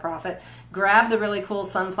PowerWords, Power Profit, grab the really cool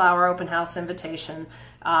sunflower open house invitation,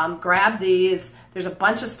 grab these. There's a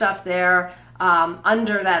bunch of stuff there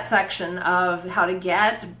under that section of how to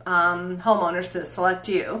get homeowners to select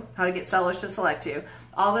you, how to get sellers to select you.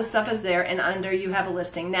 All this stuff is there, and under you have a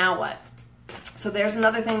listing. Now what? So there's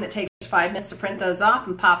another thing that takes 5 minutes to print those off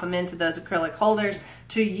and pop them into those acrylic holders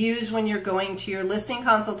to use when you're going to your listing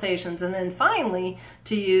consultations, and then finally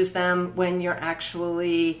to use them when you're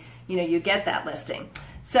actually, you get that listing.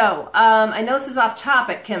 So I know this is off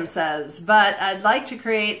topic, Kim says, but I'd like to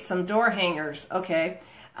create some door hangers. Okay,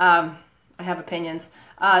 I have opinions.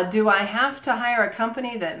 Do I have to hire a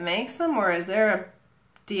company that makes them, or is there a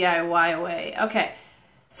DIY way? Okay.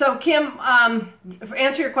 So Kim,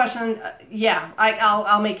 answer your question. Yeah,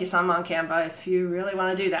 I'll make you some on Canva if you really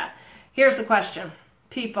want to do that. Here's the question.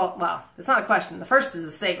 Well, it's not a question. The first is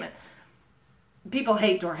a statement. People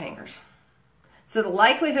hate door hangers. So the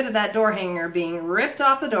likelihood of that door hanger being ripped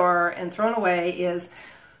off the door and thrown away is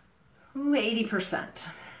 80%.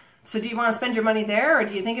 So do you want to spend your money there, or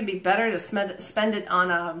do you think it'd be better to spend it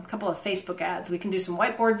on a couple of Facebook ads? We can do some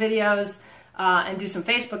whiteboard videos and do some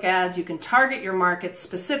Facebook ads. You can target your market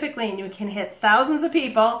specifically, and you can hit thousands of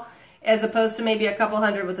people as opposed to maybe a couple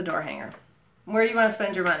hundred with a door hanger. Where do you want to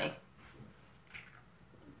spend your money?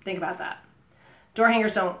 Think about that. Door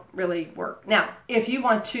hangers don't really work. Now, if you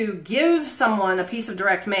want to give someone a piece of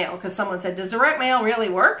direct mail, because someone said, does direct mail really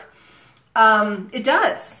work? It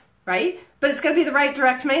does, right? But it's going to be the right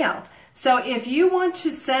direct mail. So if you want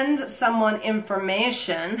to send someone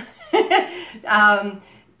information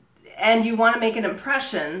and you want to make an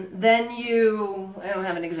impression, then I don't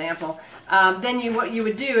have an example, what you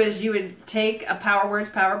would do is you would take a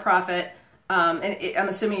PowerWords, Power Profit, and I'm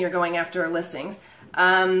assuming you're going after listings.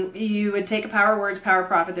 You would take a PowerWords, Power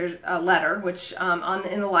Profit, there's a letter, which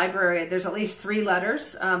in the library, there's at least 3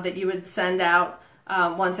 letters that you would send out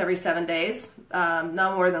once every 7 days,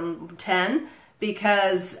 no more than 10,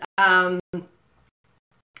 because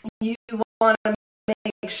you want to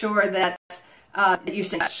make sure that you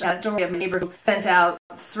send a story of a neighbor who sent out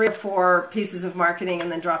 3 or 4 pieces of marketing and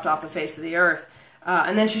then dropped off the face of the earth.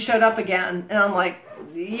 And then she showed up again, and I'm like,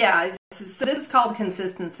 yeah, so this is called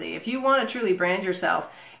consistency. If you want to truly brand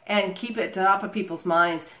yourself and keep it top of people's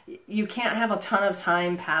minds, you can't have a ton of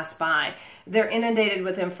time pass by. They're inundated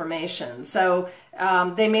with information. So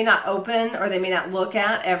they may not open or they may not look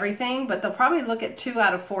at everything, but they'll probably look at 2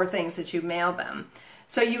 out of 4 things that you mail them.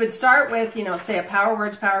 So you would start with, say a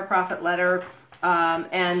PowerWords, Power Profit letter,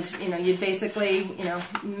 and you'd basically,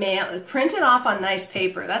 print it off on nice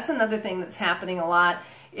paper. That's another thing that's happening a lot,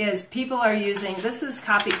 is people are using, this is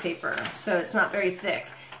copy paper, so it's not very thick.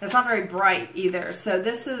 It's not very bright either. So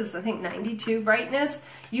this is, I think, 92 brightness.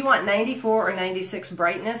 You want 94 or 96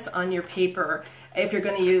 brightness on your paper if you're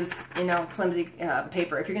going to use, flimsy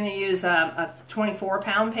paper. If you're going to use a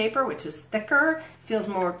 24-pound paper, which is thicker, feels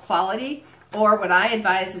more quality, or what I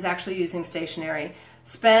advise is actually using stationery.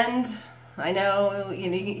 I know,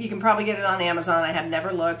 you can probably get it on Amazon. I have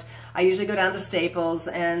never looked. I usually go down to Staples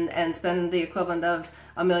and spend the equivalent of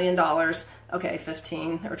 $1 million, okay,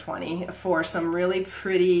 15 or 20, for some really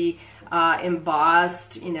pretty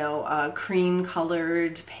embossed,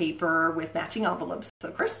 cream-colored paper with matching envelopes,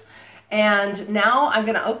 of course. And now I'm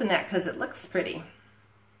going to open that because it looks pretty.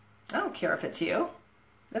 I don't care if it's you.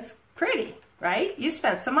 That's pretty, right? You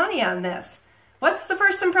spent some money on this. What's the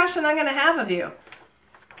first impression I'm going to have of you?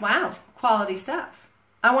 Wow, quality stuff.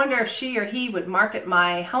 I wonder if she or he would market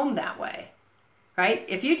my home that way, right?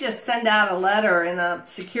 If you just send out a letter in a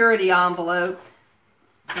security envelope,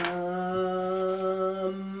 I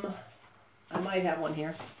might have one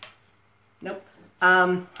here. Nope.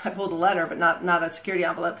 I pulled a letter, but not a security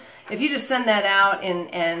envelope. If you just send that out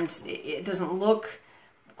and it doesn't look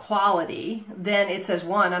quality, then it says,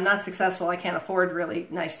 1, I'm not successful, I can't afford really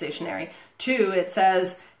nice stationery. 2, it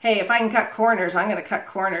says, hey, if I can cut corners, I'm going to cut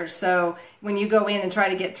corners. So when you go in and try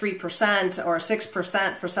to get 3% or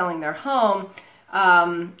 6% for selling their home,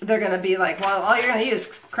 they're going to be like, well, all you're going to use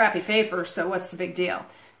is crappy paper, so what's the big deal?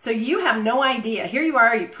 So you have no idea. Here you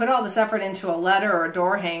are, you put all this effort into a letter or a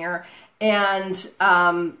door hanger, and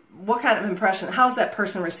what kind of impression, how's that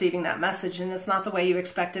person receiving that message? And it's not the way you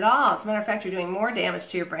expect at all. As a matter of fact, you're doing more damage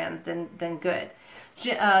to your brand than good.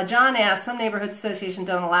 John asked, some neighborhood associations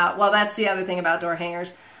don't allow it. Well, that's the other thing about door hangers.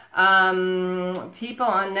 People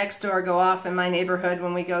on Nextdoor go off in my neighborhood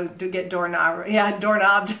when we go to get doorknobbed. Yeah,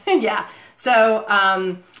 doorknobbed. Yeah. So,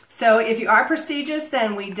 so if you are prestigious,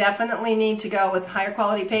 then we definitely need to go with higher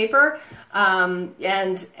quality paper, and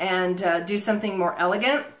do something more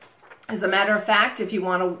elegant. As a matter of fact, if you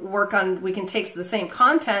want to work on, we can take the same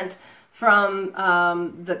content from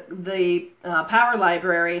the Power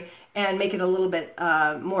Library and make it a little bit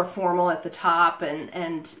more formal at the top,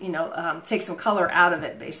 and take some color out of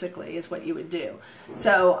it, basically, is what you would do.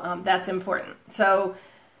 So that's important. So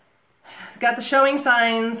got the showing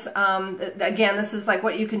signs. Again, this is like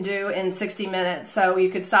what you can do in 60 minutes. So you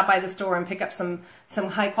could stop by the store and pick up some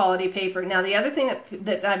high quality paper. Now, the other thing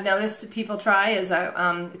that I've noticed people try is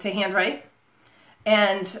to handwrite.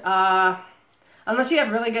 And unless you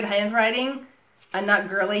have really good handwriting, and not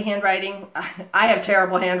girly handwriting, I have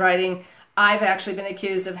terrible handwriting. I've actually been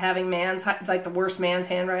accused of having the worst man's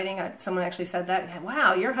handwriting. Someone actually said that.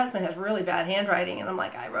 Wow, your husband has really bad handwriting. And I'm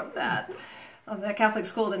like, I wrote that. Oh, that Catholic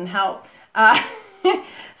school didn't help.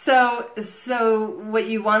 So what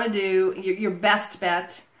you want to do, your best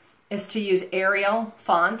bet is to use Arial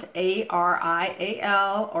font,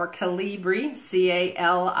 A-R-I-A-L, or Calibri,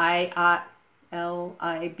 C-A-L-I-B-R-I,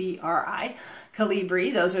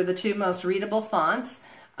 Calibri. Those are the 2 most readable fonts,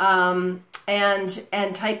 and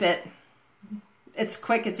type it It's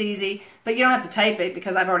quick, it's easy, but you don't have to type it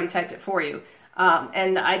because I've already typed it for you.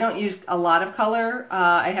 And I don't use a lot of color.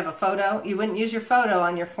 I have a photo. You wouldn't use your photo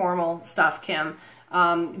on your formal stuff, Kim,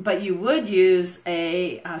 but you would use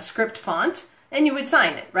a script font and you would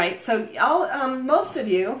sign it, right? So most of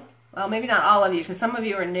you, well, maybe not all of you, because some of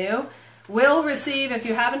you are new, will receive, if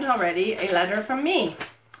you haven't already, a letter from me.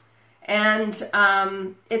 And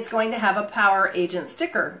it's going to have a Power Agent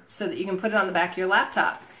sticker so that you can put it on the back of your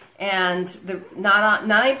laptop. And not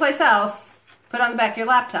any place else, put it on the back of your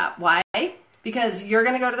laptop. Why? Because you're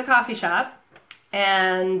going to go to the coffee shop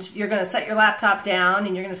and you're going to set your laptop down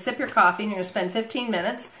and you're going to sip your coffee and you're going to spend 15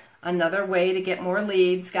 minutes. Another way to get more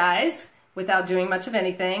leads, guys, without doing much of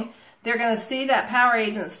anything. They're going to see that Power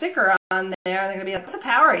Agent sticker on there and they're going to be like, what's a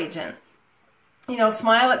Power Agent? You know,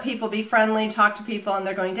 smile at people, be friendly, talk to people, and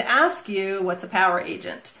they're going to ask you, what's a Power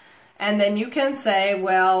Agent? And then you can say,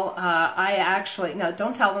 well, I actually, no,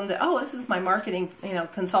 don't tell them that, oh, this is my marketing,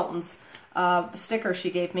 consultant's sticker she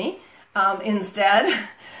gave me. Instead,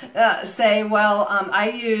 say, well, I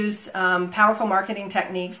use powerful marketing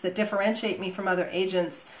techniques that differentiate me from other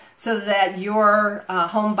agents so that your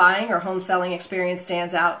home buying or home selling experience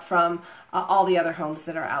stands out from all the other homes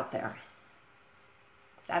that are out there.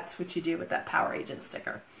 That's what you do with that Power Agent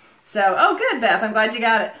sticker. So, oh, good, Beth. I'm glad you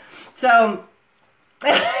got it. So,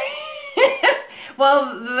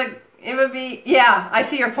 well, it would be, yeah, I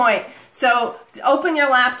see your point. So, open your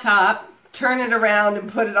laptop, turn it around, and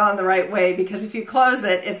put it on the right way, because if you close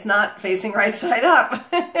it, it's not facing right side up.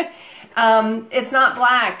 It's not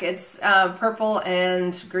black. It's purple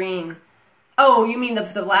and green. Oh, you mean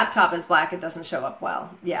the laptop is black. It doesn't show up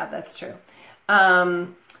well. Yeah, that's true.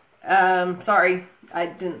 Sorry.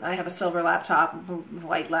 I have a silver laptop,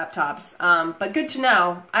 white laptops, but good to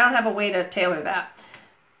know. I don't have a way to tailor that.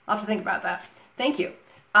 I'll have to think about that. Thank you.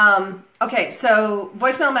 Okay, so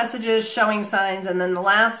voicemail messages, showing signs, and then the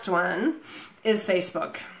last one is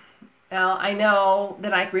Facebook. Now, I know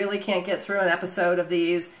that I really can't get through an episode of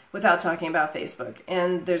these without talking about Facebook,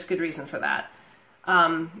 and there's good reason for that.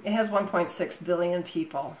 It has 1.6 billion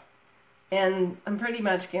people, and I'm pretty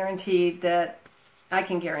much guaranteed that I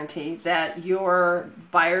can guarantee that your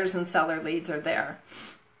buyers and seller leads are there.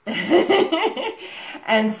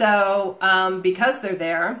 And so because they're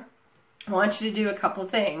there, I want you to do a couple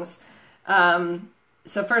things.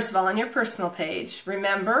 So first of all, on your personal page,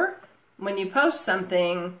 remember when you post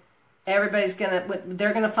something, they're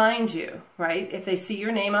gonna find you, right? If they see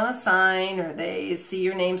your name on a sign or they see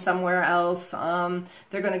your name somewhere else,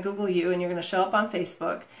 they're gonna Google you and you're gonna show up on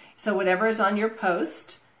Facebook. So whatever is on your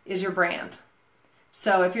post is your brand.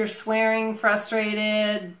 So if you're swearing,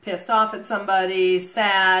 frustrated, pissed off at somebody,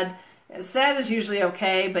 sad is usually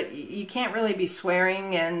okay, but you can't really be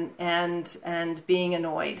swearing and being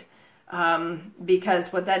annoyed,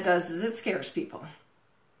 because what that does is it scares people.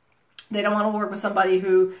 They don't want to work with somebody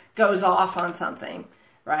who goes off on something,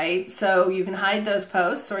 right? So you can hide those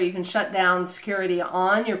posts or you can shut down security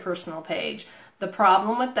on your personal page. The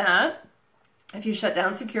problem with that, if you shut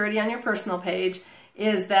down security on your personal page,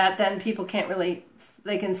 is that then people can't really,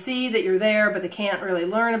 they can see that you're there, but they can't really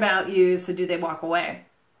learn about you, so do they walk away?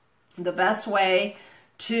 The best way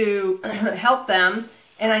to help them,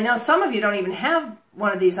 and I know some of you don't even have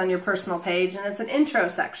one of these on your personal page, and it's an intro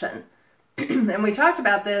section. And we talked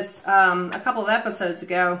about this a couple of episodes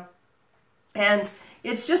ago, and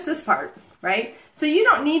it's just this part, right? So you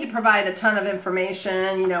don't need to provide a ton of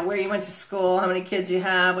information, where you went to school, how many kids you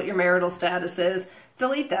have, what your marital status is.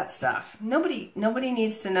 Delete that stuff. Nobody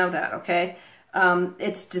needs to know that, okay?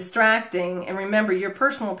 It's distracting, and remember, your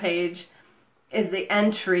personal page is the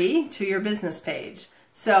entry to your business page.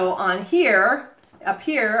 So on here, up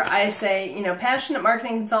here, I say, passionate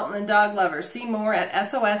marketing consultant and dog lover. See more at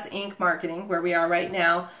SOS Inc. Marketing, where we are right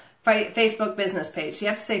now. Facebook business page. So you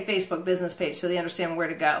have to say Facebook business page so they understand where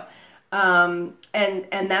to go. And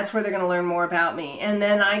that's where they're going to learn more about me. And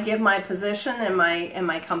then I give my position and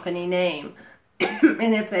my company name.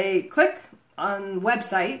 And if they click on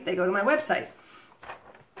website, they go to my website.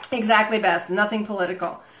 Exactly, Beth. Nothing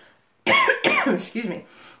political. Excuse me.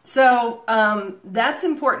 So that's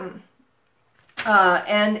important.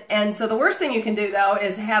 And so the worst thing you can do, though,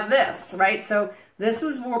 is have this, right? So this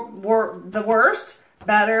is the worst,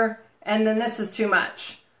 better, and then this is too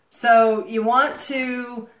much. So you want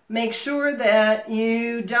to make sure that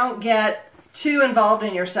you don't get too involved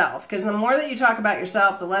in yourself, because the more that you talk about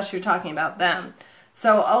yourself, the less you're talking about them.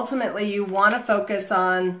 So ultimately, you want to focus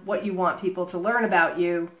on what you want people to learn about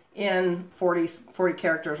you in 40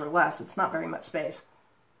 characters or less. It's not very much space.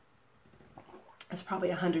 It's probably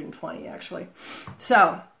 120, actually.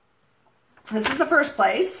 So this is the first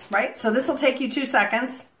place, right? So this will take you 2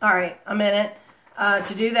 seconds. All right, a minute.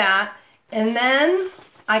 to do that. And then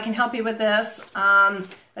I can help you with this. And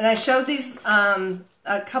I showed these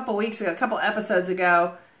a couple weeks ago, a couple episodes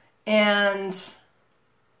ago, and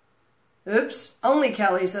oops, only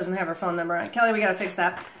Kelly's doesn't have her phone number on. Kelly, we got to fix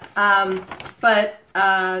that. But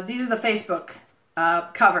these are the Facebook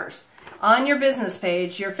covers. On your business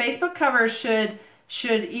page, your Facebook covers should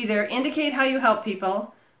either indicate how you help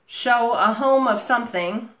people, show a home of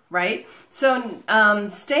something, right? So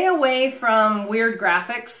stay away from weird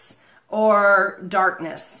graphics or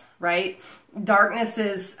darkness, right? Darkness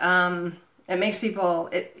is, it makes people,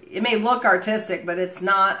 it may look artistic, but it's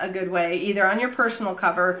not a good way, either on your personal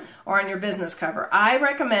cover or on your business cover. I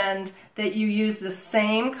recommend that you use the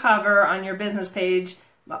same cover on your business page.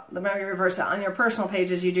 Well, let me reverse that. On your personal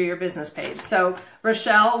page as you do your business page. So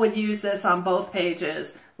Rochelle would use this on both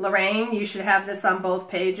pages. Lorraine, you should have this on both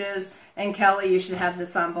pages. And Kelly, you should have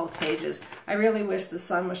this on both pages. I really wish the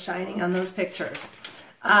sun was shining on those pictures.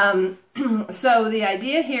 So the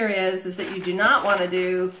idea here is that you do not want to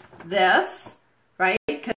do this, right?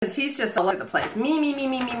 Because he's just all over the place.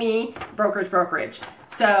 Me, brokerage.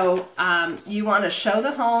 So you want to show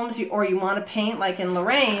the homes, or you want to paint like in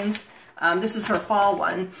Lorraine's. This is her fall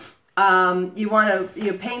one. You want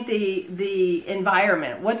to paint the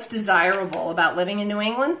environment. What's desirable about living in New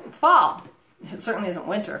England? Fall. It certainly isn't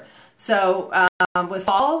winter. So with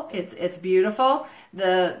fall, it's beautiful.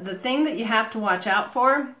 The thing that you have to watch out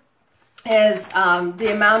for is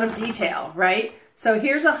the amount of detail, right? So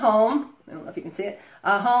here's a home. I don't know if you can see it.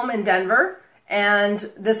 A home in Denver, and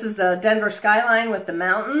this is the Denver skyline with the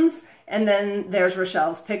mountains, and then there's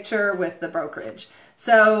Rochelle's picture with the brokerage.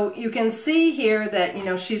 So you can see here that, you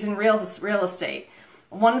know, she's in real estate.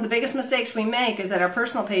 One of the biggest mistakes we make is that our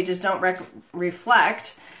personal pages don't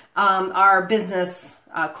reflect our business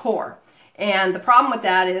core. And the problem with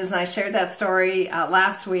that is, and I shared that story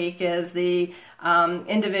last week, is the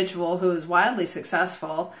individual who is wildly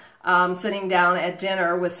successful sitting down at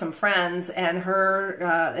dinner with some friends, and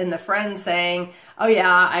her and the friend saying, "Oh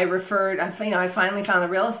yeah, I finally found a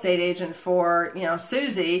real estate agent for, you know,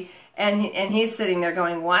 Susie." And he's sitting there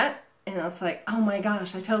going, "What?" And it's like, "Oh my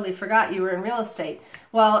gosh, I totally forgot you were in real estate."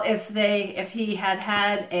 Well, if he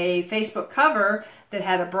had a Facebook cover that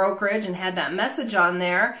had a brokerage and had that message on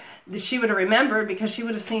there, she would have remembered, because she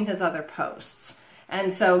would have seen his other posts.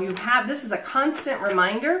 And so this is a constant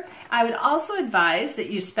reminder. I would also advise that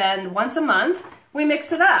you spend once a month, we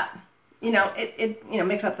mix it up. You know,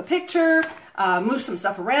 mix up the picture, move some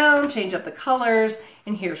stuff around, change up the colors,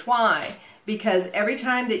 and here's why. Because every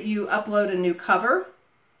time that you upload a new cover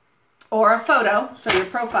or a photo, so your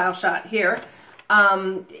profile shot here,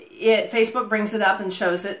 Facebook brings it up and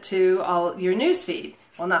shows it to all your newsfeed.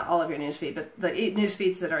 Well, not all of your newsfeed, but the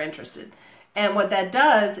newsfeeds that are interested. And what that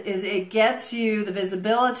does is it gets you the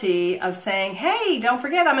visibility of saying, "Hey, don't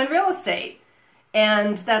forget I'm in real estate."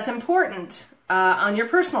 And that's important on your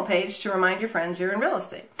personal page to remind your friends you're in real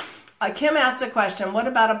estate. Kim asked a question, what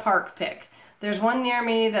about a park pic? There's one near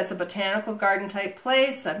me that's a botanical garden type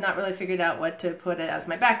place. I've not really figured out what to put it as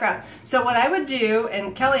my background. So what I would do,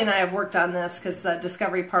 and Kelly and I have worked on this because the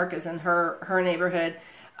Discovery Park is in her neighborhood.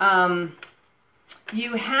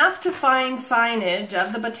 You have to find signage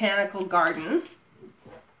of the botanical garden,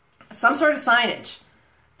 some sort of signage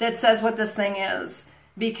that says what this thing is.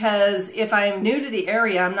 Because if I'm new to the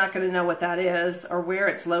area, I'm not going to know what that is or where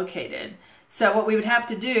it's located. So what we would have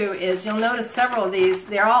to do is, you'll notice several of these,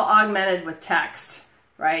 they're all augmented with text,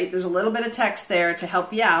 right? There's a little bit of text there to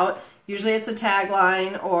help you out. Usually it's a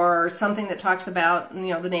tagline or something that talks about, you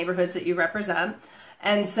know, the neighborhoods that you represent.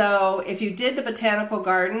 And so if you did the botanical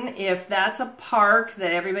garden, if that's a park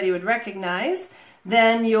that everybody would recognize,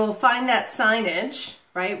 then you'll find that signage,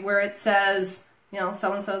 right, where it says, you know,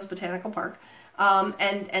 so-and-so's botanical park,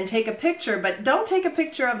 and take a picture, but don't take a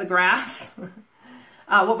picture of the grass.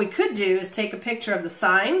 What we could do is take a picture of the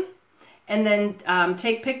sign, and then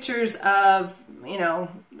take pictures of, you know,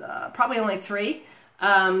 probably only 3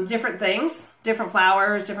 different things, different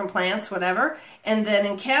flowers, different plants, whatever. And then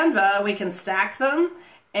in Canva, we can stack them,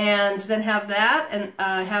 and then have that, and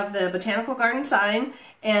have the botanical garden sign,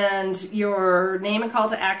 and your name and call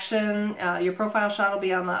to action. Your profile shot will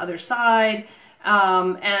be on the other side,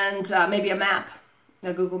 and maybe a map,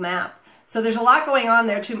 a Google map. So there's a lot going on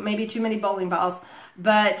there, maybe too many bowling balls.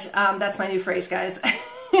 But that's my new phrase, guys.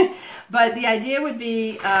 But the idea would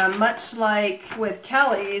be much like with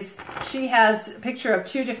Kelly's, she has a picture of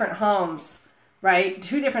 2 different homes, right?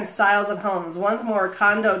 2 different styles of homes. One's more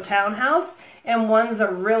condo townhouse, and one's a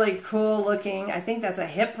really cool looking, I think that's a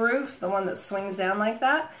hip roof, the one that swings down like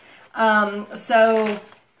that. So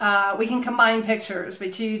we can combine pictures,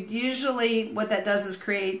 but usually what that does is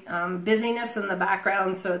create busyness in the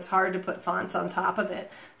background, so it's hard to put fonts on top of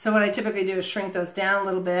it. So what I typically do is shrink those down a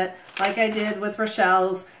little bit, like I did with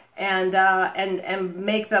Rochelle's, and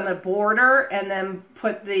make them a border, and then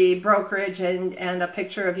put the brokerage and a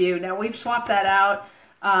picture of you. Now we've swapped that out.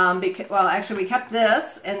 Well, actually we kept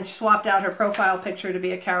this and swapped out her profile picture to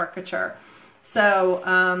be a caricature. So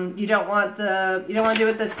you don't want to do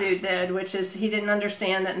what this dude did, which is he didn't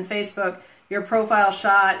understand that in Facebook your profile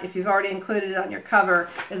shot, if you've already included it on your cover,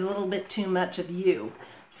 is a little bit too much of you.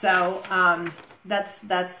 So that's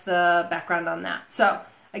the background on that. So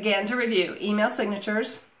again, to review, email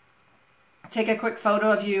signatures, take a quick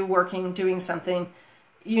photo of you working, doing something.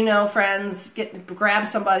 You know, friends, grab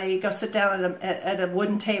somebody, go sit down at a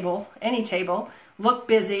wooden table, any table, look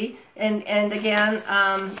busy, and again,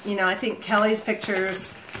 you know, I think Kelly's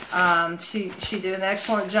pictures, she did an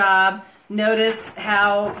excellent job. Notice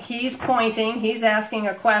how he's pointing, he's asking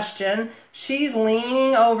a question, she's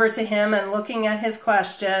leaning over to him and looking at his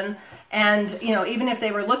question, and you know, even if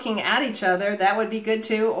they were looking at each other, that would be good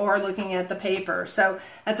too, or looking at the paper. So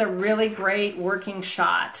that's a really great working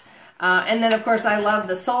shot. And then of course I love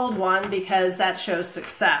the sold one because that shows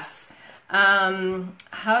success.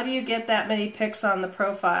 How do you get that many pics on the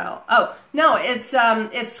profile? Oh, no, it's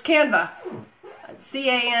Canva,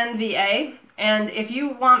 C-A-N-V-A. And if you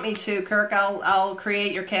want me to, Kirk, I'll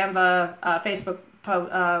create your Canva Facebook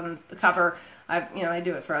cover. I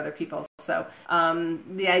do it for other people. So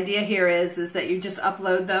the idea here is that you just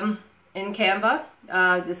upload them in Canva.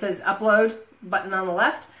 It says upload button on the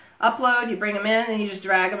left. Upload, you bring them in and you just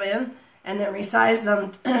drag them in and then resize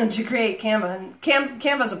them to create Canva. And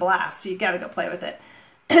Canva's a blast, so you've got to go play with it.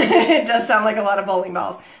 It does sound like a lot of bowling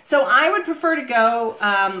balls. So I would prefer to go,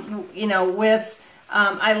 with,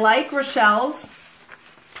 I like Rochelle's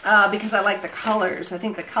because I like the colors. I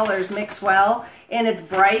think the colors mix well and it's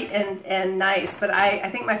bright and nice. But I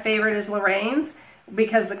think my favorite is Lorraine's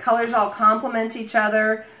because the colors all complement each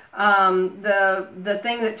other. The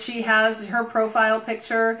thing that she has, her profile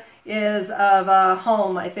picture is of a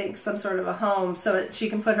home, I think, some sort of a home, so she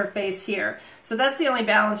can put her face here. So that's the only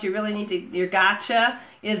balance you really need to, your gotcha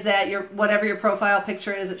is that whatever your profile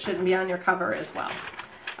picture is, it shouldn't be on your cover as well.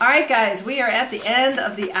 All right, guys, we are at the end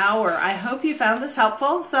of the hour. I hope you found this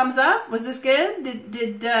helpful. Thumbs up. Was this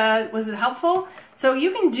good? Was it helpful? So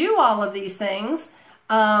you can do all of these things.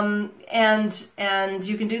 And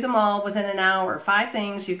you can do them all within an hour. 5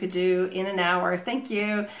 things you could do in an hour. Thank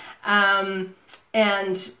you.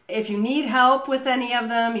 And if you need help with any of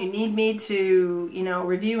them, you need me to,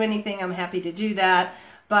 review anything, I'm happy to do that.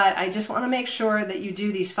 But I just want to make sure that you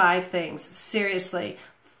do these 5 things. Seriously,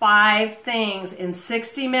 5 things in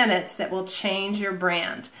 60 minutes that will change your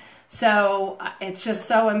brand. So it's just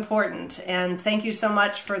so important. And thank you so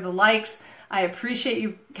much for the likes. I appreciate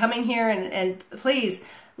you coming here, and please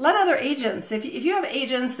let other agents, if you have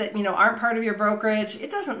agents that aren't part of your brokerage,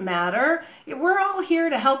 it doesn't matter. We're all here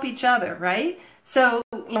to help each other, right? So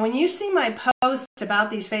when you see my post about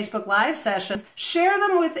these Facebook Live sessions, share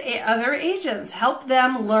them with other agents. Help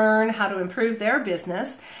them learn how to improve their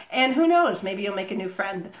business, and who knows, maybe you'll make a new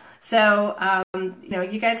friend. So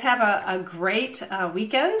you guys have a great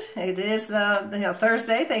weekend. It is the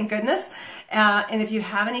Thursday, thank goodness. And if you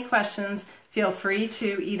have any questions, feel free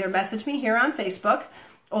to either message me here on Facebook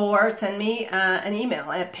or send me an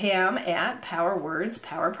email at pam@PowerWords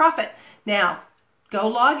Power Profit. Now, go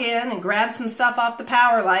log in and grab some stuff off the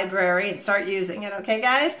Power Library and start using it. Okay,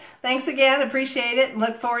 guys? Thanks again. Appreciate it. And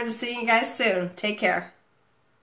look forward to seeing you guys soon. Take care.